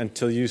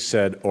until you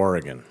said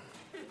Oregon.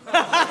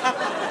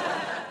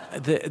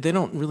 They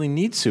don't really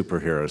need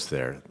superheroes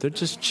there. They're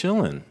just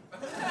chilling.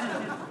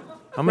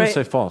 I'm going to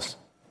say false.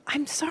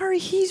 I'm sorry,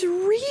 he's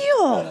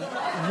real.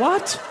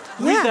 What?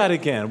 Yeah. Read that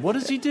again. What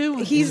does he do?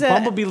 His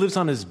bumblebee lives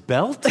on his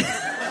belt?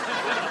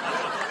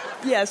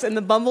 Yes, and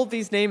the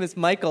bumblebee's name is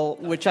Michael,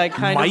 which I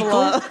kind Michael?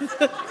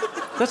 of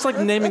love. That's like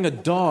naming a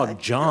dog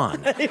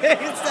John.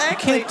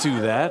 Exactly. You can't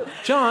do that.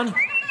 John.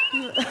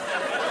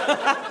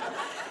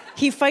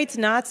 He fights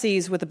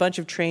Nazis with a bunch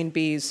of trained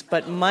bees,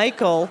 but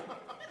Michael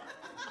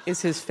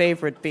is his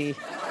favorite bee.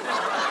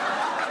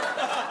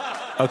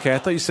 Okay, I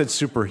thought you said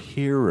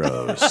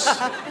superheroes.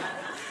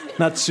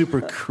 Not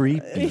super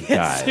creepy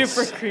guys.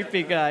 Super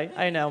creepy guy,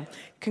 I know.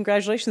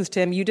 Congratulations,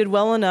 Tim. You did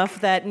well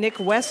enough that Nick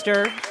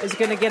Wester is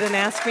going to get an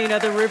Ask Me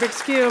Another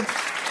Rubik's Cube.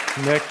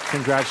 Nick,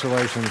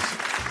 congratulations.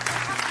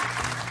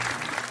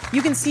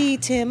 You can see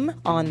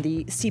Tim on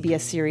the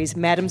CBS series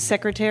Madam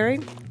Secretary.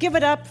 Give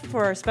it up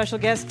for our special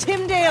guest,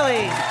 Tim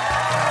Daly.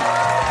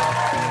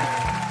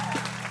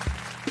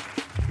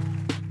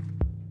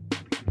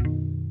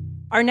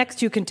 Our next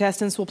two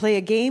contestants will play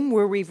a game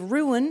where we've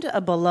ruined a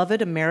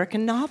beloved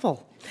American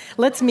novel.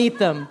 Let's meet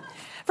them.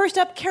 First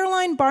up,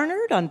 Caroline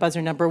Barnard on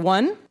buzzer number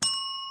 1.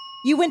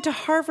 You went to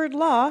Harvard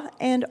Law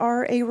and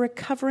are a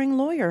recovering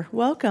lawyer.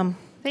 Welcome.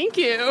 Thank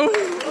you.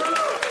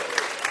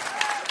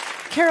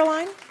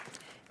 Caroline,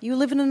 you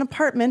live in an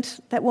apartment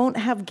that won't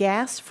have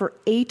gas for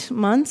 8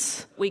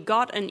 months. We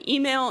got an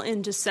email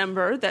in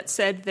December that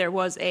said there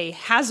was a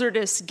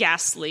hazardous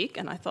gas leak,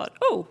 and I thought,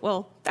 oh,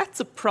 well,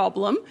 that's a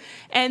problem.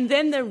 And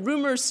then the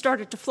rumors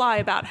started to fly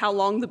about how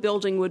long the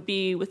building would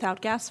be without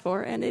gas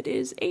for, and it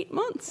is 8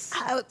 months.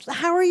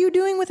 How are you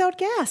doing without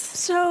gas?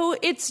 So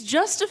it's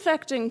just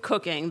affecting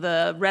cooking.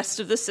 The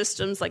rest of the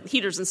systems, like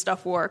heaters and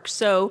stuff, work.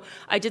 So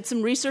I did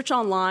some research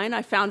online.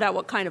 I found out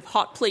what kind of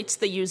hot plates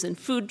they use in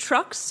food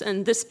trucks,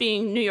 and this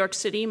being New York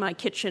City, my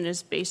kitchen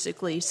is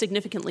basically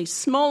significantly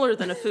smaller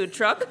than a food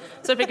truck.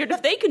 So I figured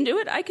if they can do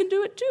it, I can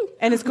do it too.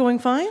 And it's going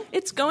fine?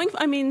 It's going,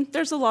 I mean,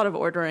 there's a lot of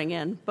ordering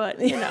in,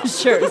 but, you know.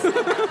 Sure.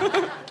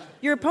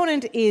 Your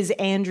opponent is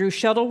Andrew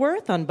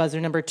Shuttleworth on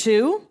buzzer number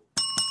 2.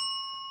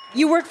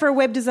 You work for a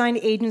web design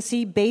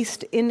agency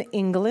based in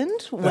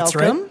England. Welcome. That's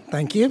right.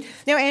 Thank you.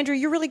 Now, Andrew,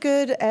 you're really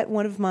good at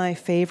one of my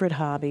favorite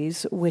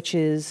hobbies, which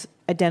is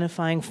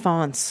identifying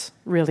fonts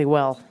really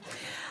well.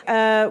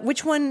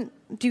 Which one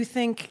do you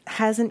think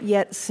hasn't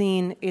yet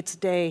seen its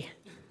day?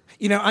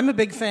 You know, I'm a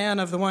big fan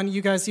of the one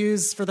you guys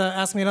use for the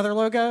Ask Me Another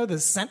logo, the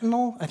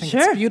Sentinel. I think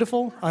it's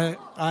beautiful.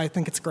 I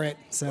think it's great.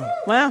 So,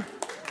 wow.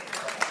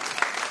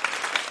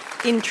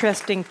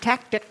 Interesting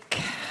tactic.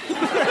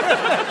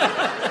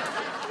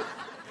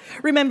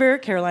 Remember,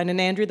 Caroline and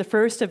Andrew, the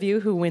first of you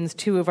who wins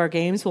 2 of our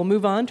games will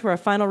move on to our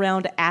final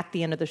round at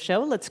the end of the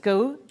show. Let's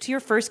go to your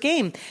first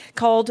game,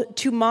 called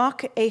To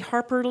Mock a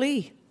Harper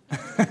Lee.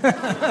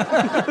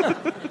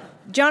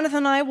 Jonathan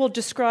and I will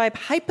describe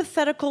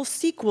hypothetical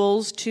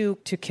sequels to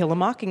Kill a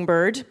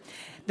Mockingbird.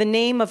 The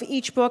name of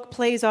each book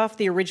plays off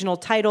the original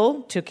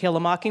title, To Kill a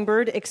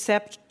Mockingbird,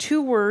 except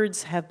 2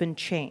 words have been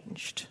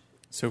changed.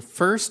 So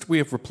first, we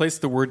have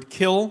replaced the word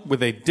kill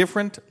with a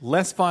different,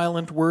 less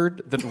violent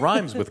word that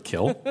rhymes with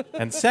kill.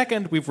 And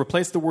second, we've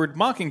replaced the word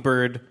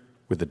mockingbird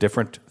with a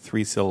different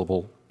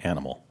 3-syllable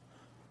animal.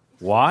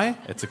 Why?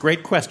 It's a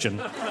great question.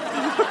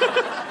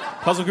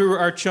 Puzzle Guru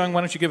Art Chung,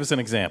 why don't you give us an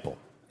example?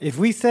 If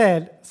we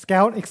said,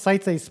 Scout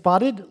excites a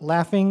spotted,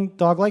 laughing,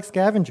 dog-like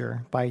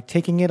scavenger by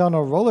taking it on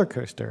a roller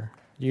coaster,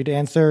 you'd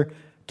answer,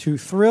 to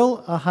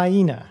thrill a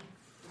hyena.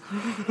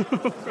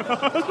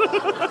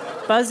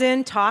 Buzz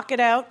in, talk it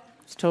out.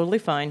 It's totally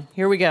fine.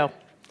 Here we go.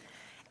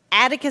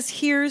 Atticus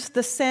hears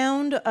the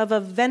sound of a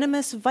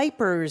venomous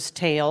viper's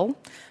tail,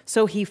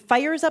 so he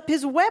fires up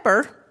his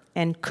Weber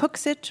and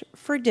cooks it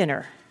for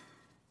dinner.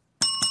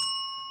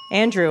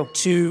 Andrew.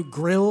 To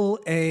grill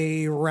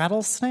a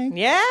rattlesnake?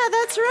 Yeah,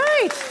 that's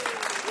right.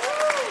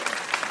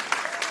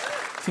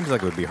 Seems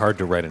like it would be hard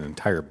to write an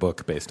entire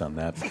book based on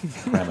that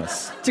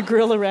premise. To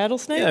grill a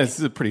rattlesnake? Yeah, it's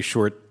a pretty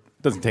short.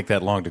 Doesn't take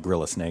that long to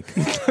grill a snake.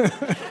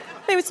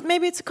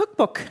 Maybe it's a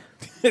cookbook.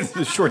 It's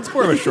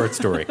more of a short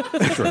story.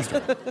 It's a short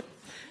story.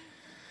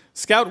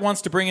 Scout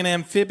wants to bring an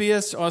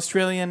amphibious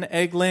Australian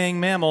egg-laying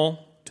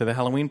mammal to the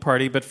Halloween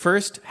party, but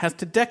first has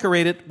to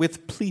decorate it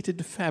with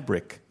pleated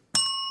fabric.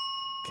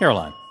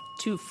 Caroline.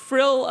 To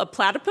frill a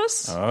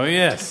platypus? Oh,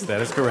 yes, that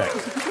is correct.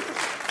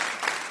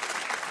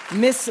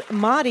 Miss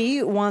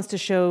Maudie wants to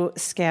show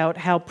Scout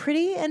how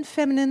pretty and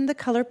feminine the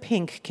color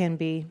pink can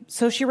be.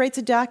 So she writes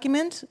a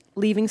document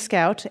leaving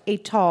Scout a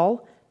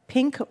tall,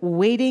 pink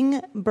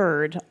wading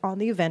bird on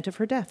the event of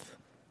her death.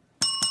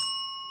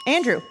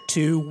 Andrew.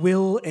 To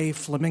will a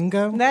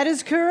flamingo? That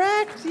is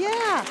correct,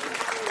 yeah.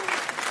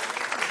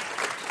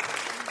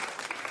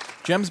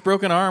 Jem's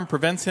broken arm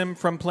prevents him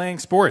from playing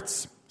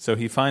sports, so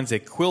he finds a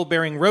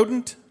quill-bearing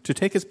rodent to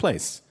take his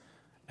place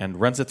and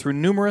runs it through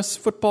numerous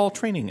football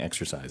training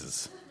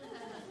exercises.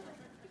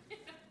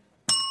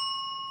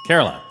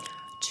 Caroline.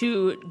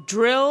 To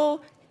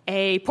drill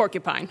a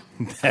porcupine.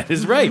 That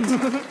is right.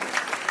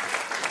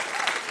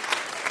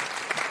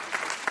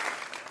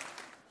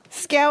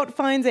 Scout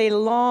finds a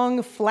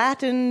long,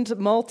 flattened,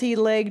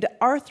 multi-legged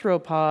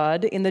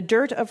arthropod in the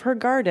dirt of her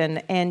garden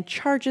and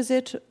charges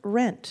it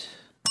rent.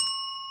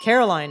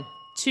 Caroline.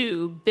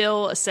 To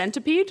bill a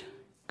centipede?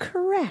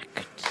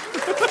 Correct.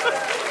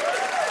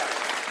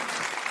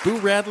 Boo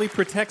Radley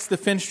protects the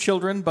Finch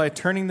children by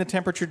turning the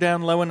temperature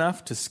down low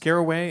enough to scare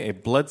away a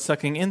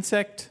blood-sucking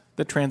insect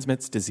that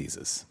transmits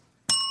diseases.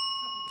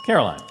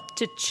 Caroline.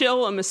 To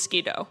chill a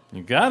mosquito.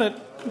 You got it.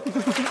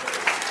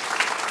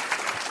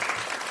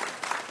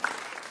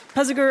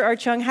 Puzzle Guru Art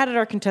Chung, how did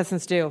our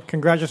contestants do?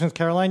 Congratulations,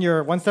 Caroline.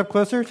 You're one step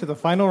closer to the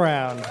final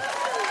round.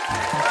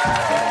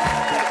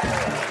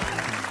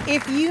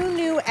 If you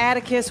knew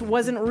Atticus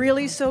wasn't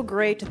really so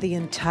great the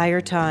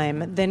entire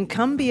time, then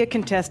come be a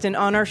contestant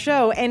on our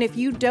show. And if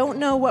you don't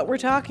know what we're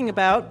talking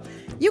about,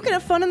 you can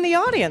have fun in the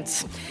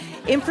audience.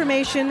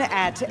 Information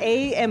at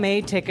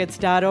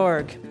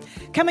amatickets.org.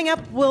 Coming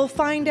up, we'll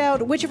find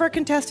out which of our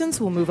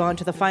contestants will move on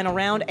to the final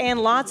round,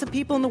 and lots of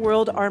people in the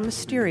world are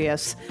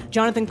mysterious.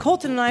 Jonathan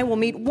Colton and I will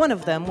meet one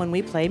of them when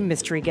we play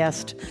Mystery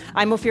Guest.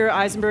 I'm Ophira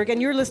Eisenberg,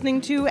 and you're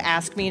listening to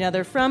Ask Me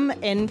Another from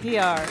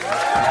NPR.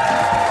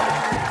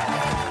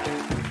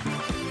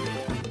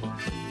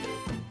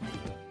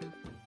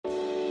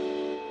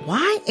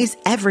 Why is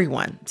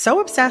everyone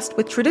so obsessed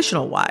with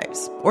traditional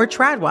wives or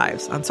trad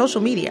wives on social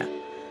media?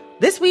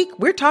 This week,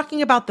 we're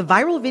talking about the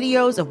viral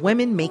videos of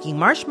women making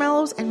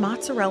marshmallows and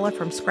mozzarella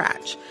from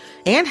scratch,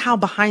 and how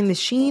behind the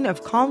sheen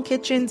of calm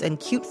kitchens and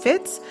cute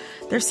fits,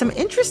 there's some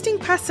interesting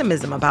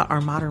pessimism about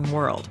our modern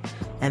world.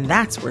 And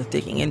that's worth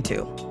digging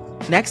into.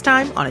 Next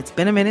time on It's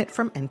Been a Minute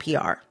from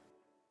NPR.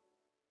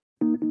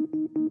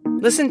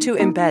 Listen to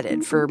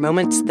Embedded for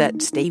moments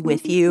that stay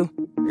with you.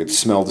 I could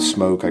smell the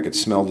smoke. I could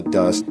smell the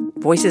dust.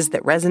 Voices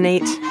that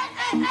resonate.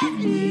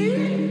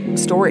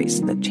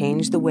 Stories that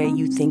change the way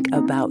you think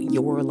about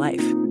your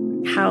life.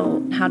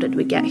 How did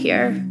we get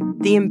here?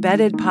 The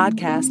Embedded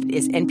podcast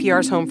is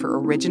NPR's home for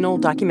original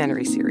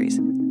documentary series.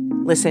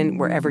 Listen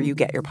wherever you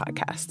get your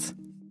podcasts.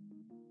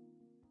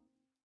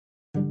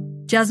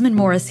 Jasmine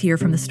Morris here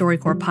from the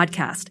StoryCorps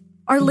podcast.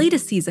 Our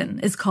latest season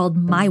is called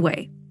My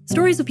Way.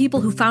 Stories of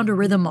people who found a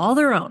rhythm all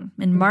their own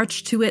and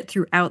marched to it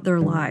throughout their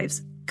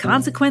lives.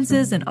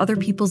 Consequences and other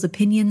people's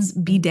opinions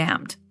be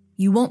damned.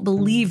 You won't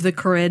believe the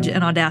courage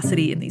and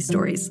audacity in these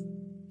stories.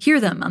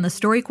 Hear them on the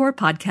StoryCorps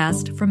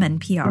podcast from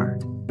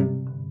NPR.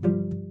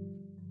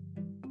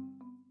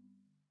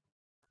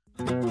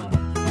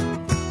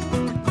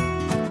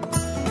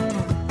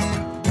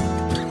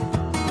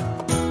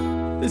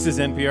 This is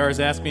NPR's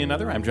Ask Me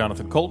Another. I'm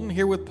Jonathan Colton,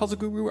 here with Puzzle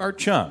Guru Art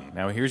Chung.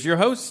 Now here's your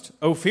host,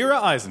 Ophira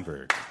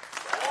Eisenberg.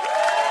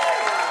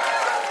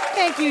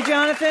 Thank you,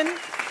 Jonathan.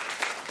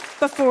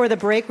 Before the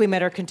break, we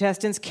met our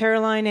contestants,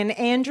 Caroline and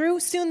Andrew.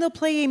 Soon they'll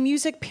play a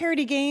music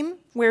parody game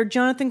where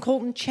Jonathan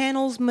Colton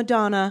channels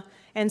Madonna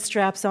and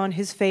straps on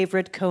his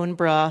favorite cone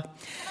bra.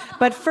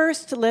 But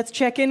first, let's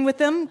check in with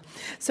them.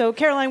 So,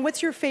 Caroline,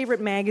 what's your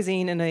favorite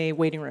magazine in a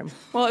waiting room?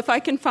 Well, if I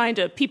can find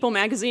a People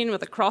magazine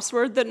with a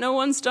crossword that no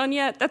one's done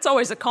yet, that's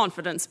always a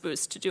confidence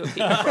boost to do a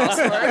People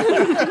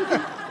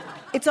crossword.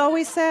 It's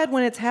always sad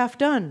when it's half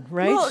done,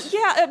 right? Well,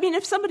 yeah, I mean,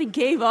 if somebody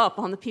gave up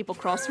on the People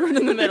crossword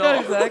in the middle,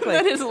 Exactly.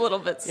 that is a little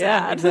bit sad.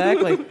 Yeah,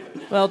 exactly.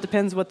 Well, it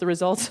depends what the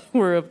results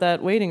were of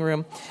that waiting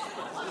room.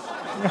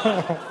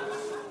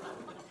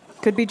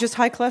 Could be just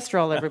high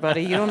cholesterol,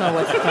 everybody. You don't know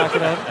what to talk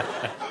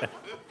about.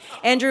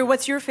 Andrew,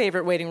 what's your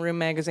favorite waiting room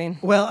magazine?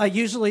 Well, I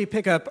usually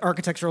pick up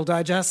Architectural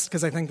Digest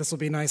because I think this will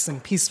be nice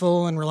and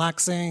peaceful and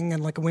relaxing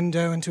and like a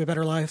window into a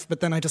better life. But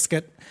then I just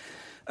get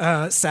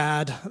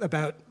sad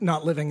about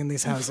not living in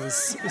these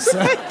houses. So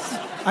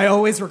I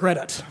always regret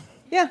it.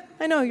 Yeah,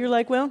 I know. You're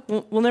like, well,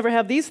 we'll never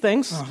have these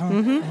things.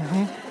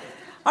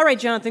 All right,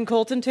 Jonathan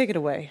Colton, take it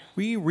away.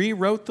 We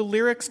rewrote the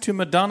lyrics to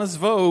Madonna's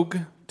Vogue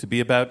to be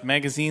about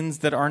magazines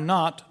that are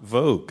not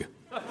Vogue.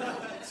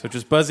 So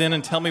just buzz in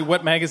and tell me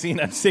what magazine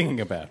I'm singing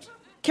about.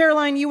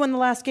 Caroline, you won the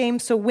last game,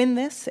 so win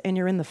this, and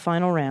you're in the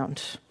final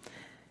round.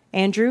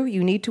 Andrew,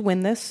 you need to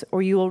win this,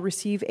 or you will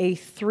receive a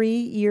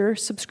 3-year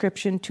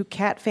subscription to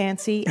Cat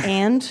Fancy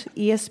and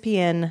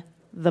ESPN,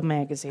 the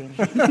magazine.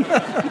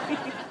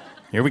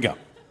 Here we go.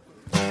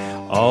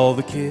 All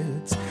the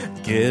kids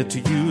get to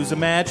use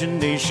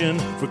imagination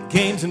for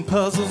games and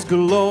puzzles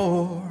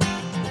galore.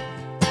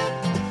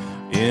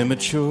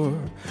 Immature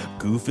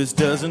Goofus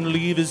doesn't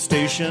leave his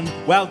station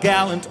while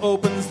Gallant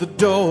opens the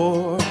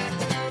door.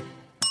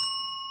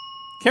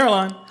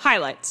 Caroline.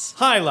 Highlights.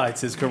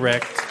 Highlights is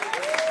correct.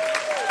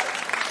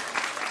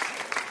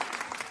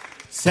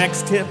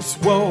 Sex tips,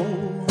 whoa.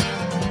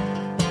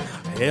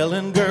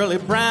 Helen Gurley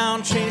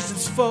Brown changed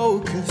its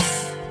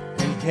focus.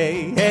 And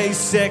hey,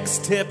 sex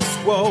tips,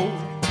 whoa.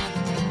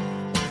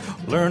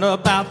 Learn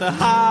about the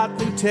hot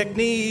new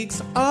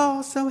techniques,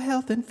 also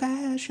health and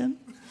fashion.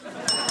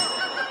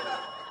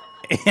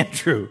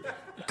 Andrew.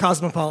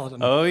 Cosmopolitan.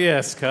 Oh,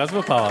 yes,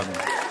 Cosmopolitan.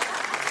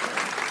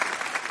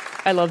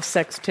 I love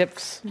sex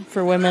tips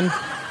for women.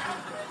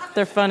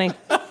 They're funny.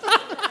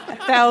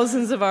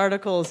 Thousands of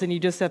articles, and you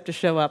just have to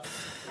show up.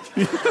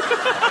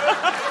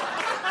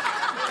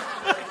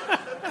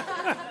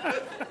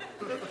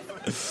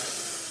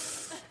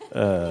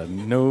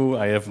 No,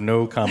 I have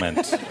no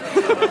comment.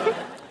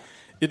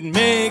 It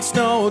makes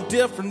no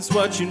difference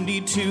what you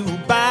need to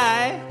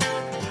buy.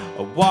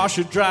 A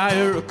washer,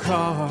 dryer, a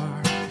car.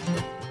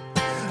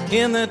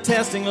 In the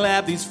testing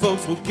lab, these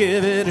folks will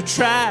give it a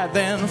try.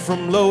 Then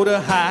from low to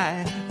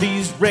high,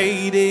 these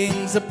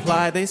ratings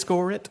apply. They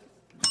score it.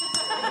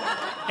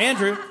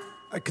 Andrew.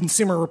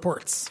 Consumer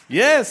Reports.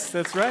 Yes,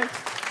 that's right.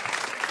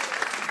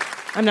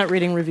 I'm not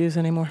reading reviews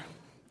anymore.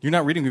 You're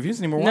not reading reviews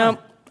anymore? Why? No,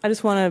 I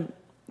just want to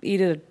eat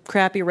at a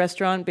crappy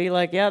restaurant and be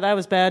like, yeah, that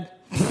was bad.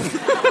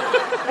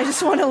 I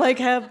just want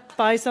to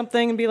buy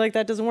something and be like,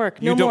 that doesn't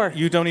work. No more.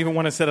 You don't even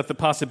want to set up the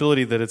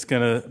possibility that it's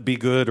going to be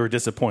good or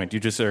disappoint.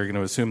 You just are going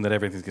to assume that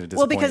everything's going to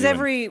disappoint. Well, because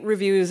every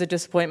review is a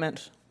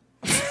disappointment.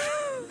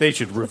 They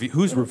should review.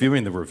 Who's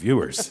reviewing the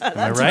reviewers? Am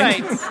That's I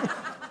right?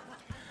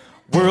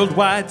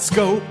 Worldwide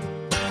scope.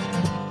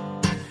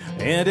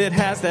 And it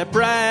has that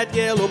bright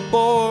yellow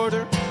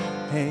border.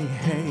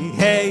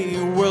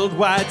 Hey,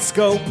 worldwide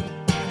scope.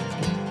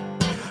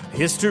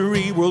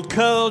 History, world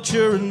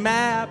culture, and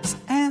maps,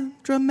 and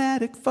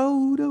dramatic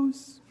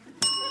photos.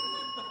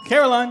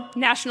 Caroline.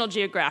 National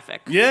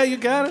Geographic. Yeah, you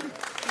got it.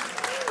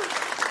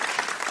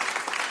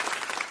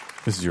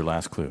 This is your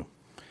last clue.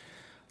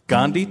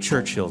 Gandhi,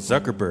 Churchill,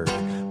 Zuckerberg,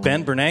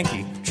 Ben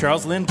Bernanke,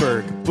 Charles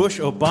Lindbergh, Bush,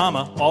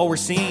 Obama, all were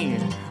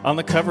seen on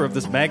the cover of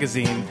this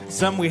magazine.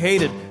 Some we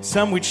hated,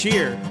 some we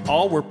cheer.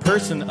 All were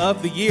Person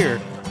of the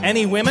Year.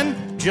 Any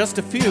women? Just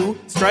a few.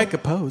 Strike a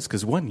pose,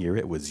 because one year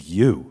it was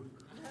you.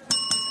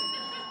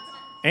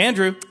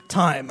 Andrew.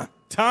 Time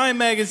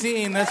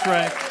magazine, that's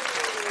right.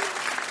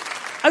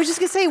 I was just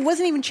going to say, it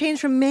wasn't even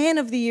changed from Man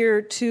of the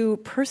Year to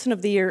Person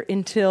of the Year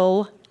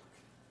until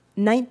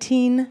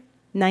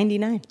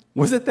 1999.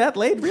 Was it that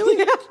late, really?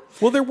 Yeah.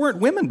 Well, there weren't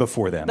women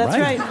before then, That's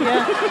right?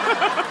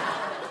 yeah.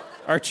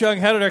 Art Chung,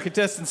 how did our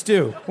contestants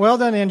do? Well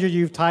done, Andrew.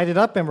 You've tied it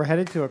up, and we're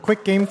headed to a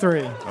quick game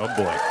 3. Oh,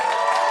 boy.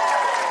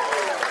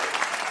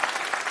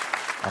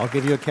 I'll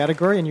give you a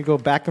category, and you go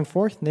back and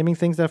forth, naming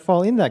things that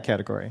fall in that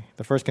category.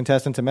 The first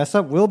contestant to mess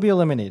up will be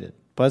eliminated.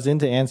 Buzz in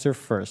to answer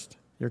first.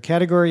 Your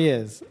category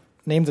is,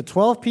 name the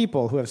 12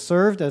 people who have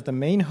served as the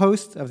main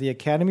host of the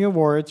Academy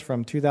Awards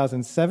from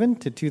 2007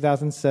 to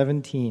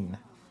 2017.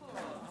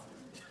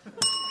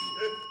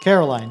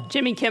 Caroline.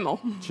 Jimmy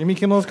Kimmel. Jimmy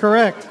Kimmel is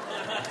correct.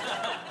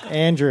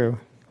 Andrew.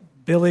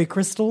 Billy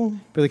Crystal.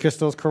 Billy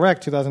Crystal is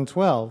correct,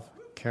 2012.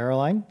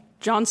 Caroline.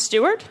 Jon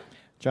Stewart.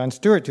 Jon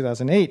Stewart,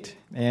 2008.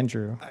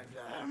 Andrew.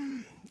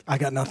 I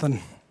got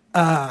nothing.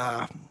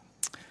 I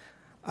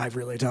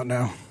really don't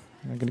know.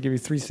 I'm going to give you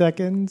 3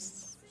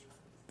 seconds.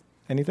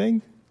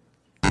 Anything?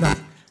 No.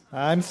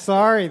 I'm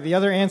sorry. The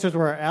other answers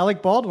were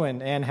Alec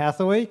Baldwin, Anne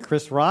Hathaway,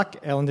 Chris Rock,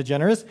 Ellen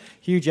DeGeneres,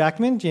 Hugh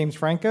Jackman, James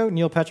Franco,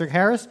 Neil Patrick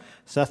Harris,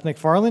 Seth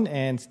MacFarlane,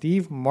 and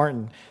Steve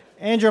Martin.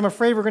 Andrew, I'm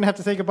afraid we're going to have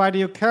to say goodbye to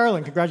you.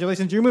 Carolyn,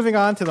 congratulations. You're moving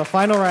on to the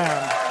final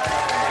round.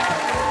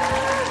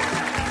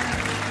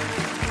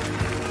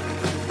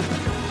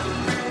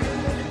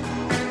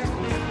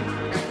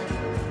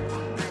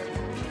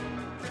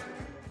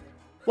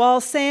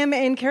 While Sam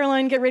and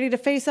Caroline get ready to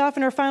face off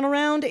in our final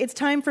round, it's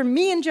time for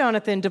me and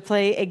Jonathan to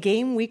play a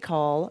game we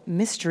call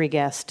Mystery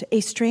Guest. A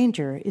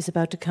stranger is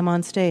about to come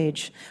on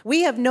stage.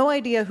 We have no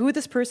idea who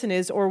this person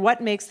is or what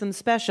makes them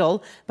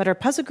special, but our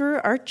puzzle guru,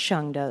 Art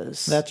Chung,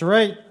 does. That's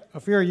right.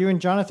 Afir, you and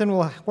Jonathan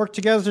will work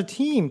together as a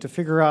team to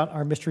figure out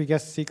our mystery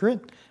guest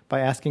secret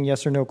by asking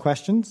yes or no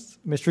questions.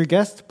 Mystery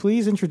guest,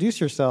 please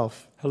introduce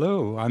yourself.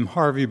 Hello, I'm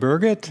Harvey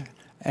Burgett,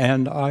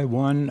 and I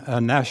won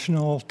a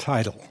national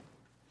title.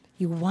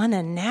 You won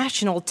a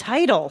national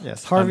title.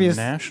 Yes, Harvey is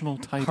national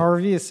title.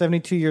 Harvey is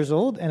 72 years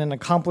old and an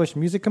accomplished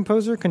music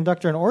composer,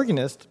 conductor, and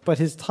organist, but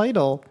his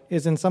title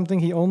is in something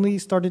he only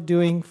started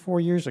doing 4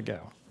 years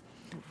ago.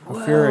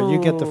 Afira,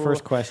 you get the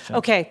first question.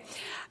 Okay.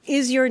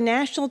 Is your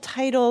national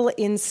title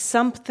in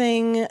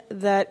something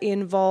that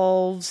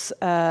involves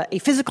a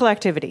physical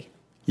activity?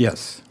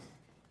 Yes.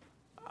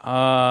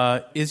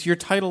 Is your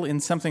title in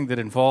something that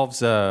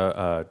involves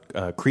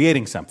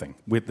creating something,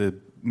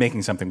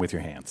 making something with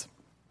your hands?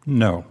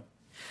 No.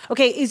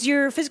 Okay, is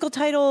your physical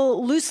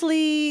title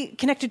loosely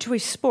connected to a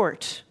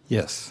sport?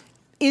 Yes.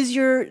 Is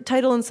your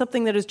title in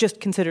something that is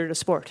just considered a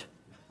sport?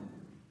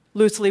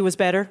 Loosely was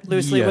better?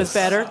 Loosely was Yes.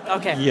 better?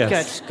 Okay,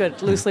 Yes.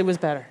 good. Loosely was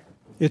better.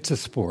 It's a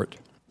sport.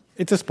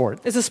 It's a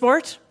sport. It's a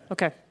sport?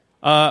 Okay.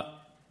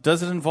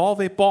 Does it involve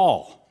a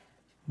ball?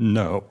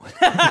 No.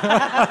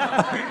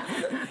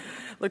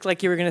 Looked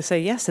like you were going to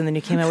say yes, and then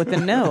you came out with a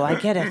no. I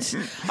get it.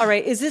 All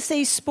right, is this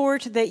a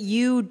sport that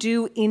you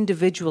do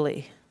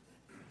individually?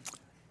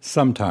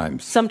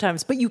 Sometimes.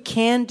 Sometimes, but you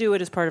can do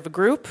it as part of a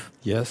group?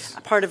 Yes.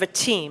 Part of a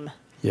team?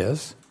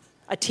 Yes.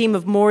 A team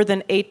of more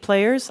than 8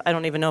 players? I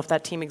don't even know if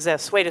that team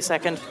exists. Wait a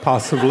second.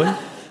 Possibly.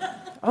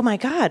 Oh my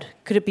God.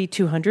 Could it be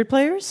 200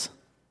 players?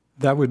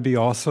 That would be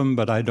awesome,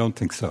 but I don't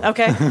think so.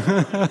 Okay.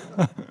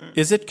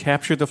 Is it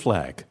capture the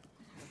flag?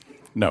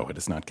 No, it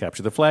is not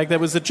capture the flag.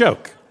 That was a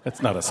joke.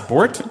 That's not a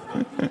sport.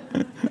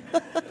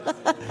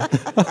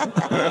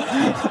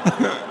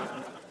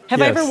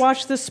 Have I ever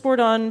watched this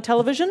sport on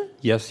television?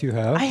 Yes, you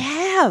have. I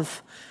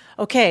have.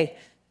 Okay.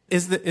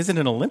 Is it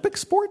an Olympic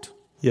sport?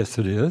 Yes,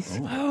 it is.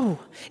 Oh.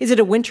 Is it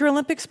a Winter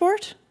Olympic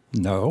sport?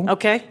 No.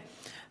 Okay.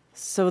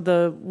 So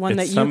the one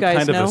It's that you guys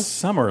some kind know. of a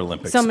summer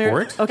Olympic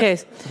sport. Okay.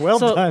 Well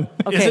so- done.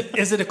 Okay.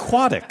 Is it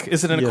aquatic?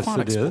 Is it an Yes,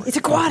 aquatic it is. sport? It's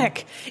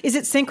aquatic. Is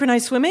it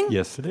synchronized swimming?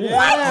 Yes, it is.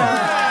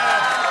 Wow.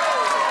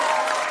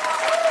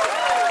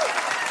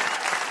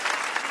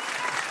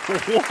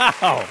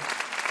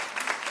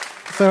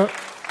 So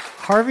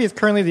Harvey is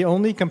currently the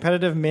only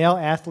competitive male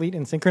athlete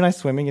in synchronized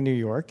swimming in New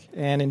York.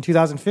 And in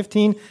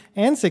 2015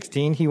 and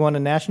 16, he won a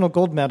national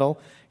gold medal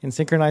in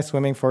synchronized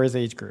swimming for his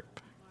age group.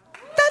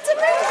 That's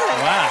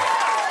amazing. Wow.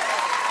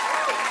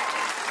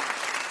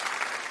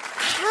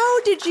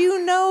 How did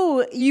you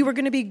know you were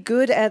going to be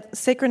good at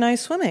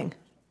synchronized swimming?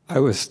 I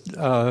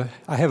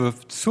have a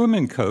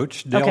swimming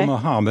coach, Dale Okay.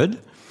 Mohammed,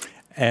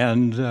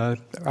 and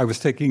I was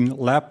taking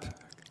lap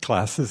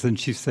classes, and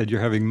she said,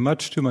 "You're having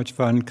much too much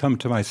fun. Come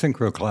to my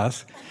synchro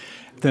class."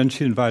 Then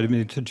she invited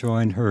me to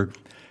join her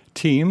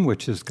team,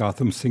 which is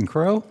Gotham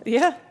Synchro.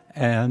 Yeah.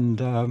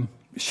 And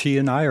she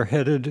and I are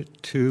headed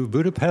to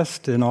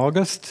Budapest in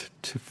August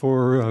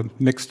for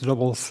mixed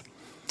doubles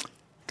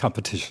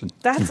competition.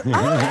 That's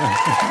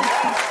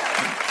awesome.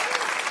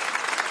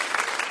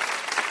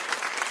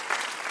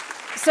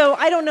 So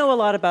I don't know a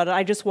lot about it.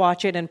 I just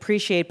watch it and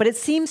appreciate. But it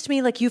seems to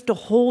me like you have to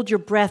hold your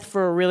breath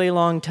for a really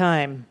long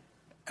time.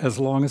 As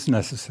long as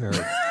necessary.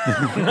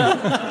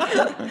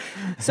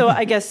 So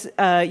I guess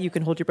you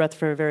can hold your breath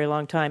for a very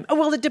long time. Oh,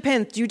 well, it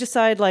depends. Do you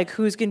decide like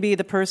who's going to be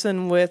the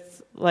person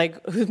with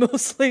like who's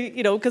mostly,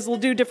 because we'll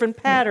do different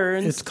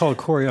patterns. It's called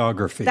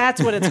choreography.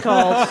 That's what it's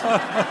called.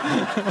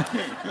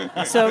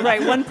 So,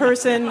 right, one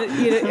person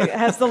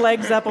has the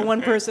legs up and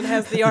one person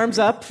has the arms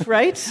up,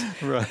 right?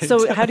 Right.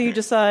 So how do you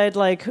decide,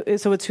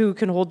 so it's who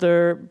can hold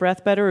their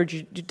breath better, or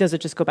does it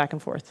just go back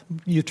and forth?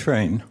 You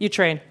train. You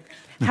train.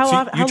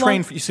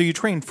 So you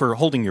train for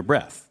holding your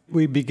breath.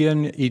 We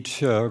begin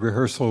each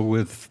rehearsal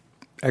with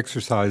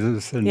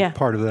exercises, and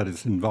part of that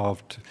is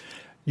involved.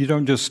 You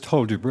don't just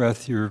hold your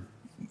breath, you're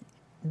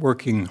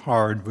working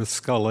hard with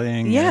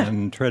sculling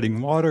and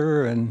treading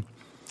water and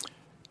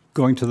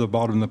going to the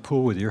bottom of the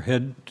pool with your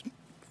head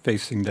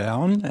facing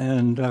down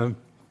and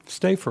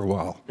stay for a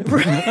while.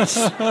 Right.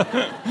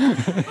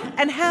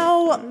 And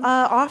how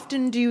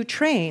often do you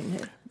train?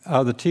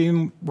 The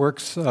team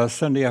works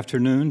Sunday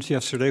afternoons.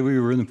 Yesterday we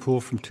were in the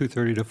pool from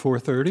 2:30 to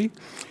 4:30.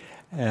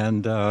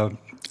 And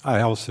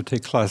I also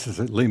take classes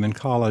at Lehman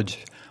College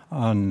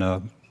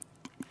on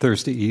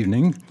Thursday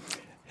evening.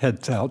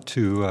 Heads out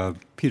to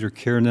Peter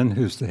Kiernan,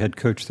 who's the head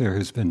coach there,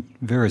 who's been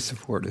very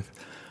supportive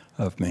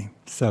of me.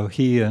 So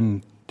he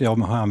and Dale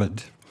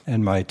Muhammad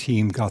and my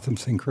team, Gotham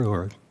Synchro,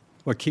 are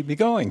what keep me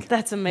going.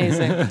 That's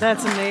amazing.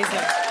 That's amazing.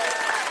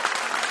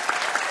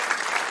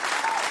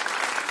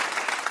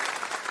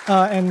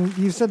 And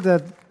you said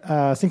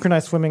that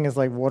synchronized swimming is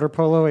like water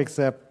polo,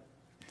 except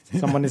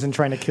someone isn't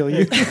trying to kill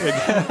you.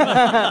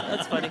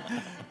 That's funny.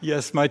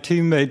 Yes, my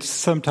teammates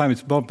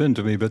sometimes bump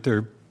into me, but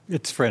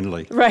it's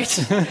friendly. Right.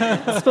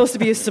 It's supposed to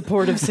be a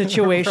supportive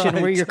situation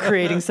Right. where you're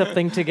creating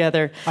something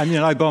together. I mean,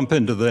 I bump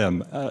into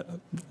them.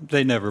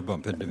 They never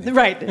bump into me.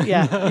 Right,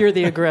 yeah. You're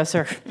the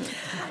aggressor.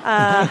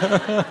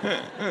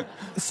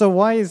 So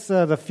why is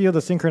the field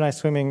of synchronized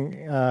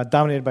swimming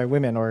dominated by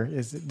women, or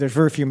there's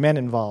very few men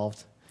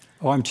involved?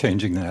 Oh, I'm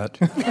changing that.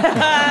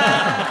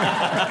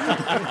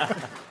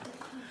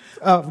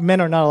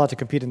 Men are not allowed to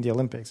compete in the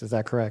Olympics, is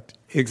that correct?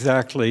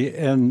 Exactly.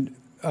 And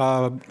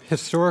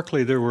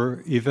historically, there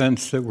were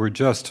events that were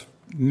just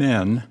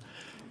men,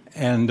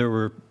 and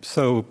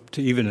so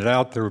to even it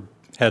out, there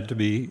had to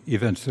be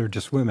events that are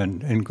just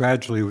women, and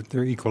gradually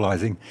they're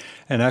equalizing.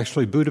 And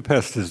actually,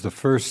 Budapest is the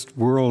first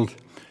world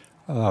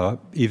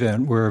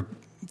event where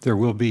there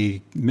will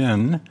be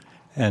men,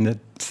 and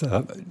it's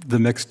the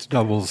mixed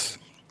doubles,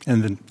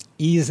 and then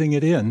easing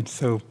it in.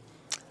 So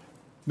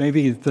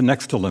maybe the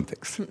next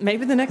Olympics.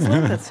 Maybe the next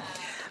Olympics.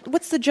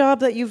 What's the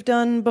job that you've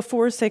done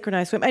before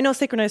synchronized swimming? I know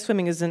synchronized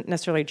swimming isn't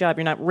necessarily a job.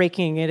 You're not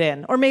raking it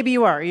in. Or maybe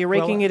you are. Are you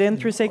raking it in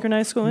through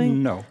synchronized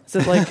swimming? No. Is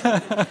it like...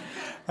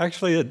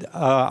 Actually,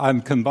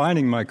 I'm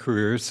combining my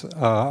careers.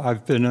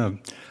 I've been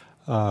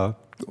a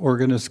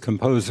organist,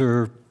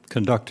 composer,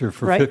 conductor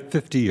for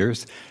 50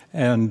 years,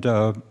 and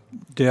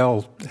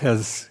Dale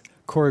has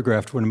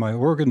choreographed one of my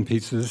organ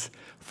pieces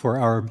for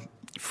our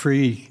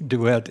free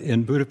duet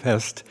in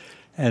Budapest,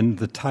 and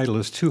the title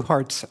is Two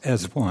Hearts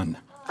as One.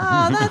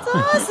 Oh, that's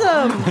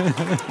awesome.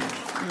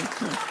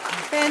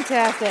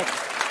 Fantastic.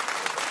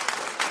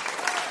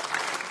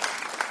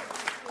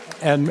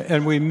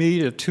 And we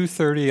meet at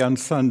 2:30 on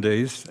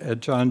Sundays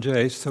at John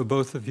Jay, so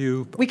both of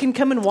you... We can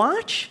come and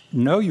watch?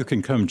 No, you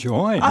can come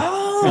join.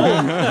 Oh.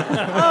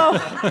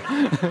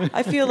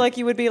 I feel like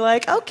you would be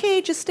like,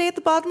 okay, just stay at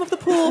the bottom of the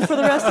pool for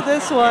the rest of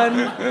this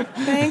one.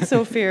 Thanks,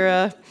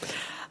 Ophira.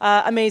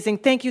 Amazing.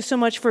 Thank you so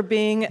much for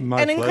being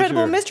My pleasure.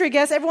 Incredible mystery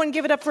guest. Everyone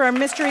give it up for our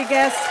mystery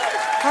guest,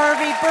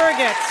 Harvey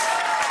Burgett.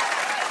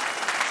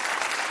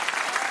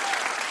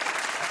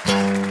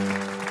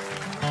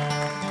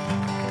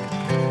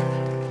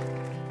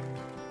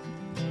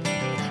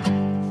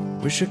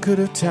 Wish I could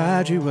have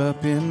tied you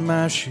up in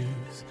my shoes,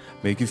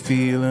 make you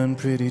feel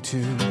unpretty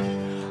too.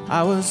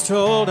 I was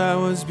told I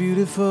was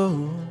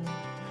beautiful,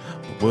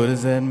 but what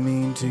does that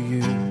mean to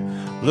you?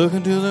 Look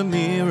into the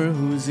mirror,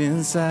 who's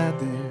inside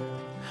there?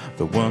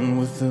 The one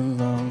with the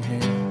long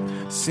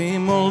hair.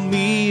 Same old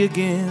me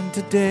again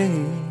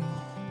today.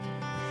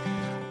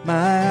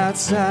 My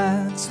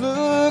outsides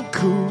look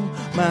cool,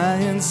 my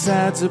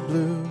insides are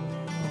blue.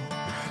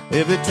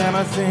 Every time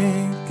I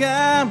think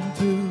I'm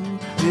through,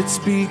 it's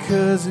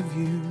because of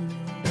you.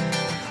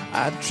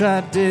 I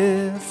tried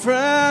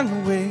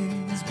different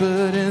ways,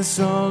 but it's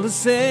all the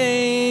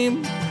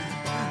same.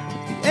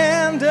 At the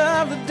end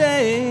of the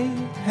day,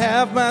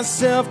 have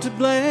myself to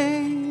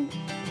blame.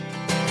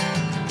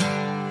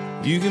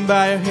 You can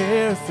buy your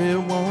hair if it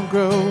won't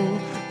grow.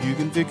 You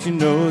can fix your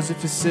nose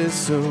if it says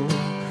so.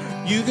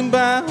 You can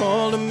buy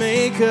all the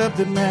makeup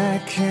that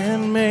Mac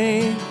can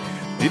make.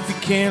 If you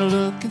can't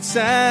look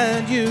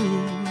inside you,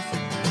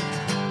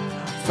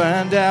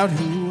 find out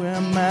who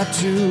am I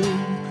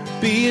to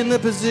be in the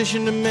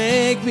position to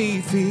make me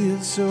feel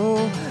so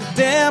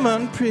damn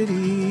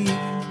unpretty.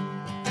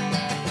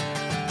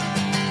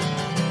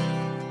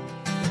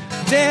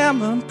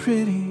 Damn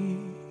unpretty.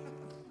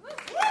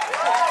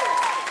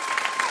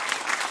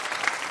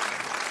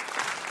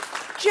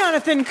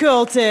 Jonathan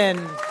Coulton.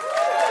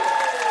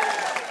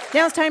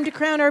 Now it's time to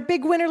crown our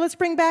big winner. Let's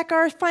bring back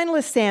our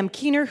finalist, Sam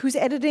Keener, who's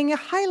editing a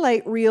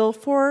highlight reel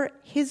for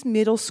his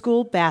middle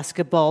school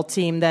basketball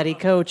team that he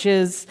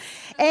coaches,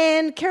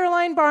 and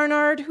Caroline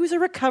Barnard, who's a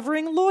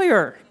recovering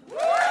lawyer.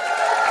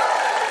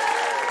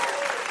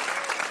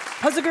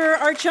 Puziger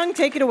Archung,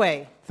 take it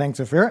away. Thanks,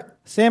 Ophira.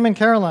 Sam and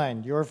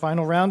Caroline, your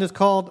final round is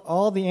called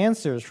All the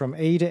Answers from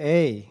A to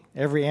A.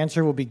 Every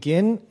answer will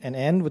begin and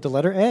end with the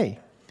letter A.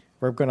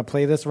 We're going to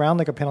play this round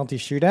like a penalty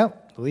shootout.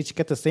 We'll each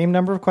get the same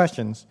number of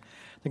questions.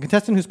 The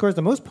contestant who scores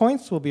the most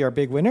points will be our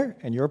big winner,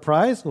 and your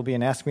prize will be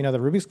an Ask Me Another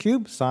Rubik's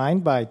Cube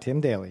signed by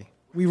Tim Daly.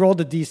 We rolled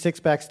a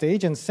D6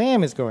 backstage, and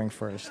Sam is going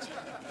first.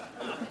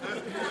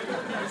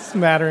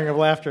 Smattering of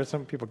laughter.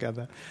 Some people get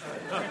that.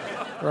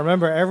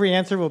 Remember, every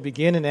answer will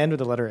begin and end with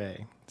the letter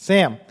A.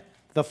 Sam,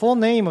 the full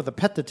name of the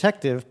pet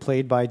detective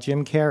played by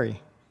Jim Carrey.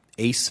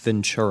 Ace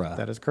Ventura.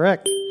 That is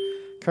correct.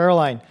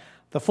 Caroline,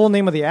 the full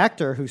name of the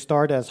actor who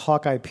starred as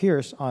Hawkeye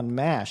Pierce on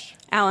MASH.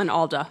 Alan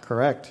Alda.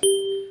 Correct.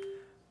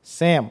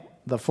 Sam,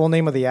 the full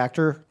name of the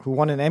actor who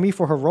won an Emmy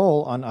for her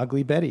role on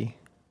Ugly Betty.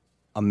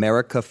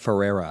 America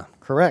Ferrera.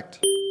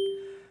 Correct.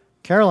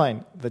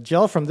 Caroline, the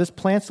gel from this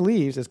plant's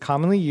leaves is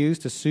commonly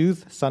used to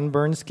soothe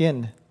sunburned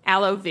skin.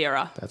 Aloe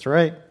vera. That's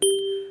right.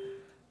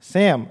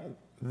 Sam,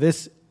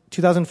 this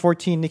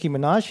 2014 Nicki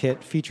Minaj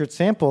hit featured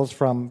samples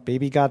from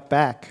Baby Got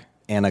Back.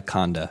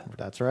 Anaconda.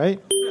 That's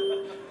right.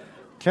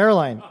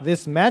 Caroline,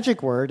 this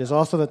magic word is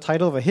also the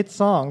title of a hit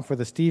song for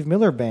the Steve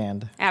Miller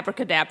Band.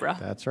 Abracadabra.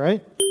 That's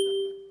right.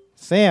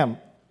 Sam,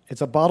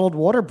 it's a bottled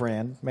water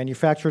brand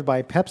manufactured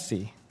by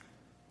Pepsi.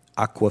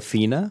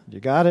 Aquafina.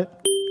 You got it.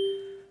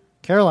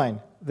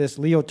 Caroline, this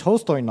Leo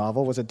Tolstoy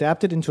novel was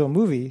adapted into a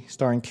movie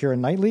starring Keira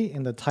Knightley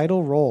in the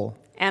title role.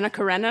 Anna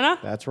Karenina.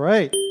 That's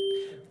right.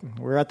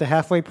 We're at the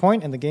halfway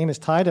point, and the game is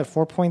tied at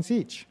 4 points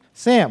each.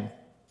 Sam,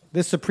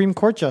 this Supreme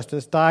Court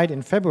justice died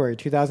in February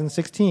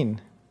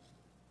 2016.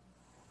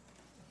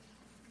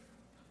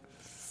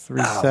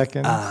 3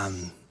 seconds.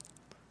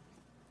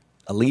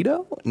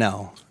 Alito?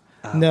 No.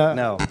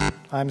 No.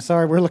 I'm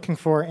sorry, we're looking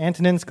for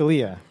Antonin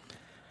Scalia.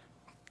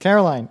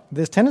 Caroline,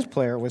 this tennis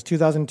player was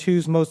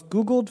 2002's most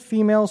Googled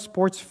female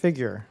sports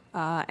figure.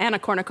 Anna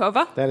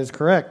Kournikova. That is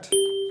correct.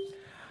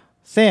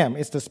 Sam,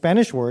 it's the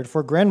Spanish word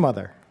for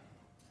grandmother.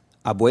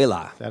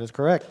 Abuela. That is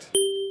correct.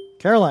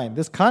 Caroline,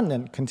 this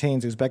continent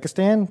contains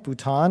Uzbekistan,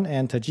 Bhutan,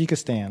 and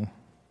Tajikistan.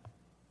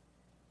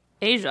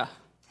 Asia.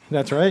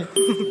 That's right.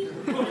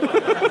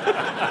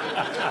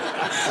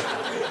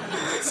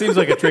 Seems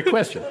like a trick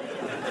question.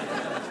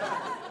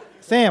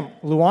 Sam,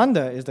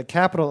 Luanda is the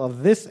capital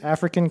of this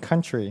African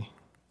country.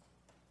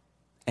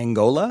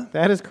 Angola?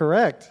 That is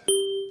correct.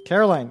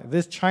 Caroline,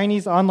 this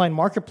Chinese online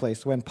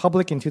marketplace went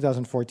public in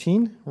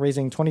 2014,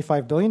 raising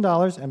 $25 billion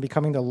and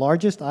becoming the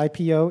largest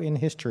IPO in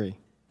history.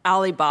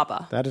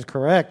 Alibaba. That is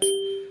correct.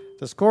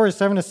 The score is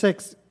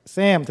 7-6.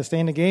 Sam, to stay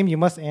in the game, you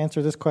must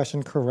answer this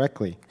question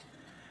correctly.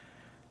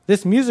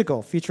 This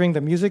musical, featuring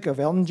the music of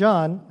Elton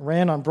John,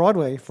 ran on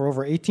Broadway for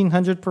over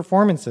 1,800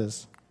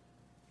 performances.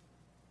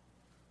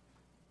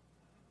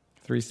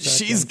 3 seconds.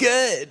 She's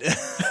good.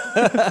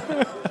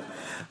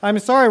 I'm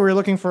sorry, we're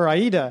looking for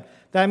Aida.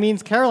 That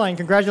means, Caroline,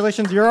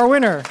 congratulations, you're our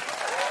winner.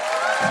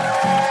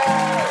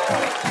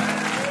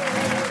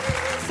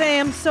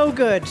 Sam, so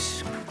good.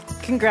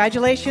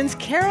 Congratulations,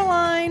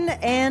 Caroline.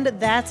 And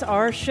that's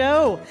our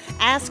show.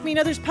 Ask Me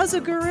Another's puzzle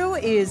guru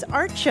is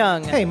Art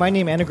Chung. Hey, my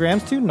name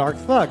anagrams to Narc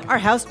Thug. Our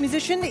house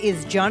musician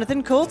is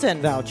Jonathan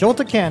Colton. Thou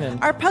Jolta Cannon.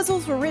 Our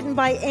puzzles were written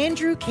by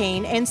Andrew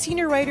Kane and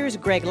senior writers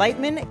Greg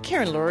Lightman,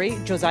 Karen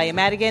Lurie, Josiah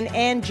Madigan,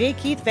 and J.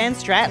 Keith Van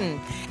Stratton.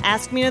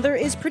 Ask Me Another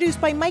is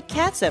produced by Mike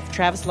Katzeff,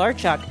 Travis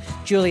Larchuk,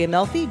 Julia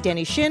Melfi,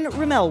 Denny Shin,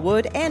 Ramel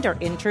Wood, and our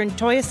intern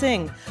Toya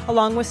Singh,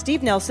 along with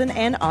Steve Nelson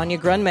and Anya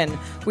Grunman.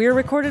 We are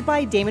recorded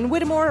by Damon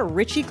Whittemore,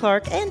 Richie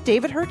Clark, and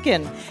David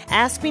Hurtgen.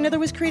 Ask Me Another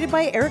was created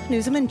by Eric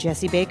Newsom and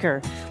Jesse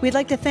Baker. We'd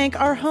like to thank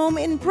our home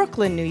in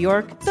Brooklyn, New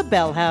York, the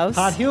Bell House,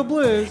 Hot Heel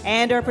Blues,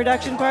 and our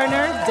production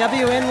partner,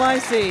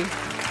 WNYC.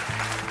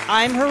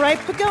 I'm Haripe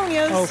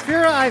Pagonias.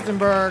 Ophira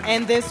Eisenberg.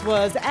 And this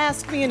was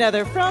Ask Me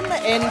Another from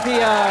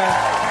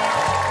NPR.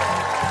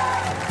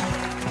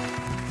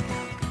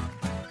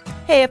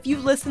 Hey, if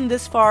you've listened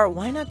this far,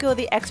 why not go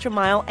the extra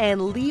mile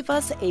and leave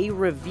us a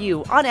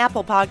review on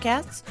Apple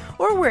Podcasts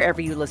or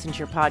wherever you listen to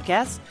your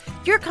podcasts?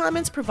 Your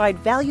comments provide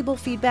valuable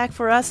feedback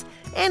for us,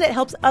 and it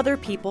helps other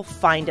people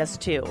find us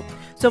too.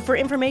 So for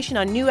information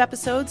on new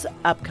episodes,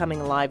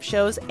 upcoming live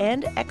shows,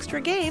 and extra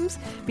games,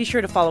 be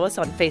sure to follow us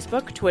on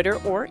Facebook, Twitter,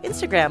 or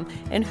Instagram.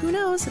 And who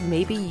knows,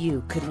 maybe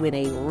you could win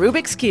a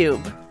Rubik's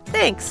Cube.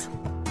 Thanks.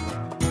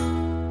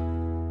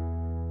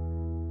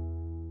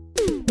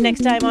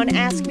 Next time on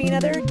Ask Me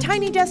Another,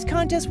 Tiny Desk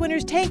Contest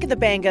winners Tank the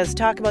Bangas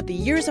talk about the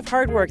years of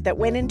hard work that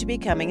went into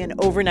becoming an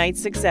overnight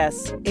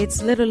success.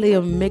 It's literally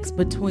a mix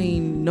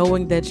between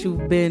knowing that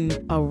you've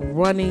been a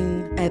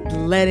running,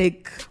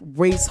 athletic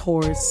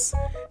racehorse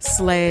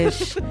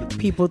 /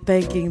 people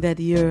thinking that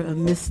you're a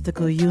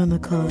mystical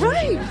unicorn.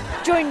 Right!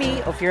 Join me,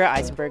 Ophira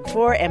Eisenberg,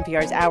 for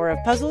NPR's Hour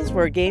of Puzzles,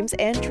 Word Games,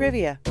 and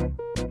Trivia.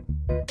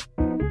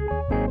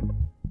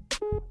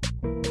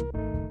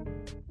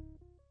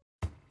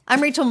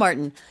 I'm Rachel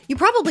Martin. You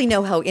probably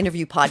know how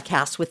interview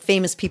podcasts with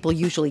famous people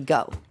usually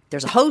go.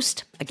 There's a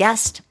host, a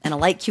guest, and a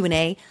light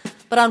Q&A.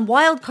 But on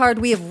Wildcard,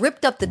 we have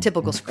ripped up the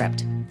typical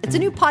script. It's a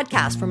new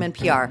podcast from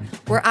NPR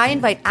where I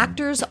invite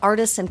actors,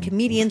 artists, and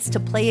comedians to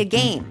play a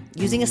game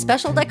using a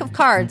special deck of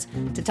cards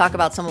to talk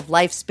about some of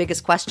life's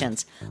biggest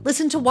questions.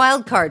 Listen to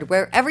Wildcard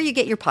wherever you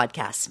get your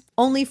podcasts,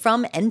 only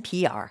from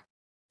NPR.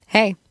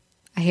 Hey,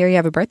 I hear you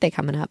have a birthday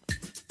coming up.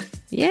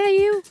 Yeah,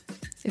 you.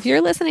 If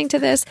you're listening to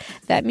this,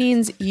 that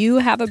means you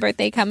have a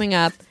birthday coming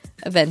up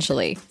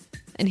eventually.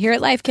 And here at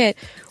Life Kit,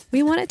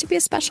 we want it to be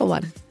a special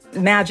one.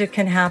 Magic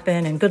can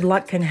happen and good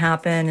luck can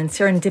happen and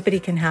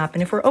serendipity can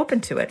happen if we're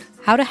open to it.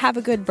 How to have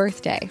a good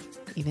birthday,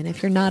 even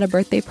if you're not a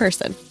birthday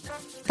person.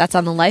 That's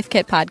on the Life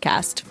Kit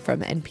podcast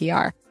from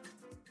NPR.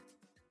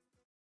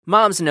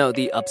 Moms know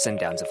the ups and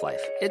downs of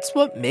life. It's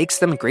what makes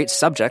them great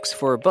subjects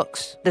for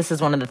books. This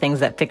is one of the things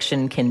that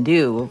fiction can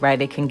do,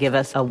 right? It can give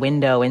us a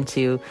window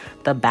into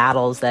the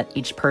battles that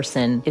each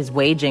person is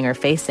waging or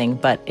facing,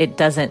 but it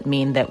doesn't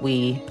mean that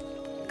we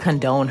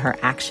condone her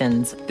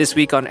actions. This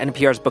week on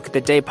NPR's Book of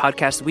the Day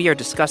podcast, we are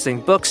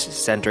discussing books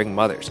centering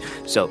mothers.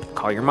 So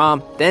call your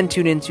mom, then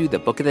tune into the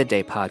Book of the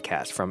Day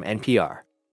podcast from NPR.